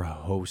never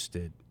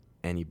hosted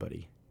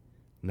anybody,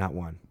 not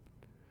one.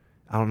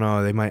 I don't know.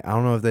 I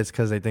don't know if that's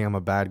because they think I'm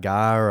a bad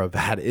guy or a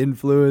bad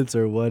influence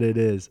or what it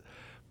is,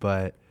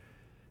 but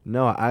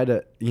no,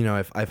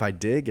 if I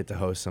did get to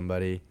host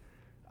somebody,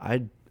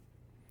 I'd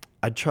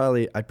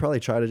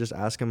probably try to just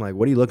ask them, like,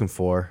 what are you looking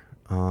for?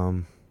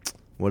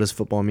 What does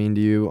football mean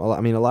to you?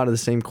 I mean, a lot of the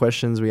same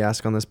questions we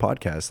ask on this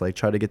podcast. Like,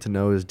 try to get to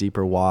know his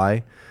deeper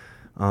why.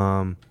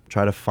 Try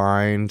to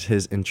find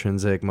his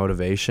intrinsic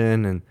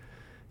motivation and,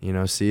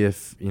 see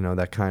if,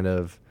 that kind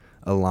of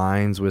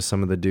aligns with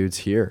some of the dudes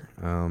here.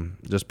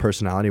 Just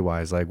personality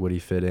wise, like, would he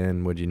fit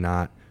in? Would you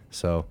not?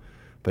 So,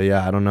 but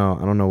yeah, I don't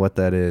know what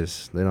that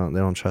is. They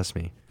don't trust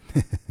me.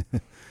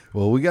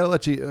 Well, we got to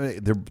let you.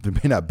 There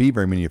may not be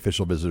very many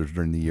official visitors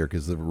during the year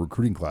because the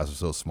recruiting class is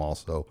so small.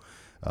 So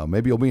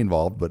maybe you'll be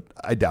involved, but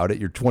I doubt it.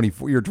 You're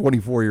 24. You're a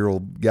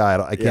 24-year-old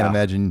guy. I can't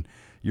imagine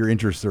your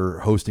interests are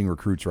hosting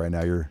recruits right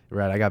now. You're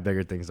right. I got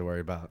bigger things to worry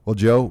about. Well,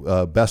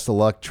 Joe, best of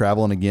luck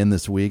traveling again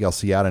this week. I'll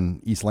see you out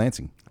in East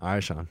Lansing. All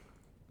right, Sean.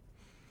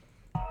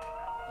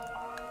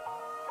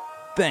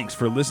 Thanks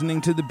for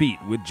listening to The Beat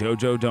with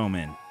JoJo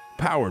Domann,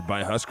 powered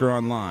by Husker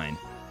Online.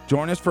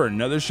 Join us for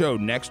another show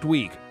next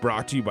week,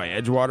 brought to you by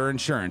Edgewater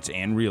Insurance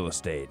and Real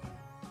Estate.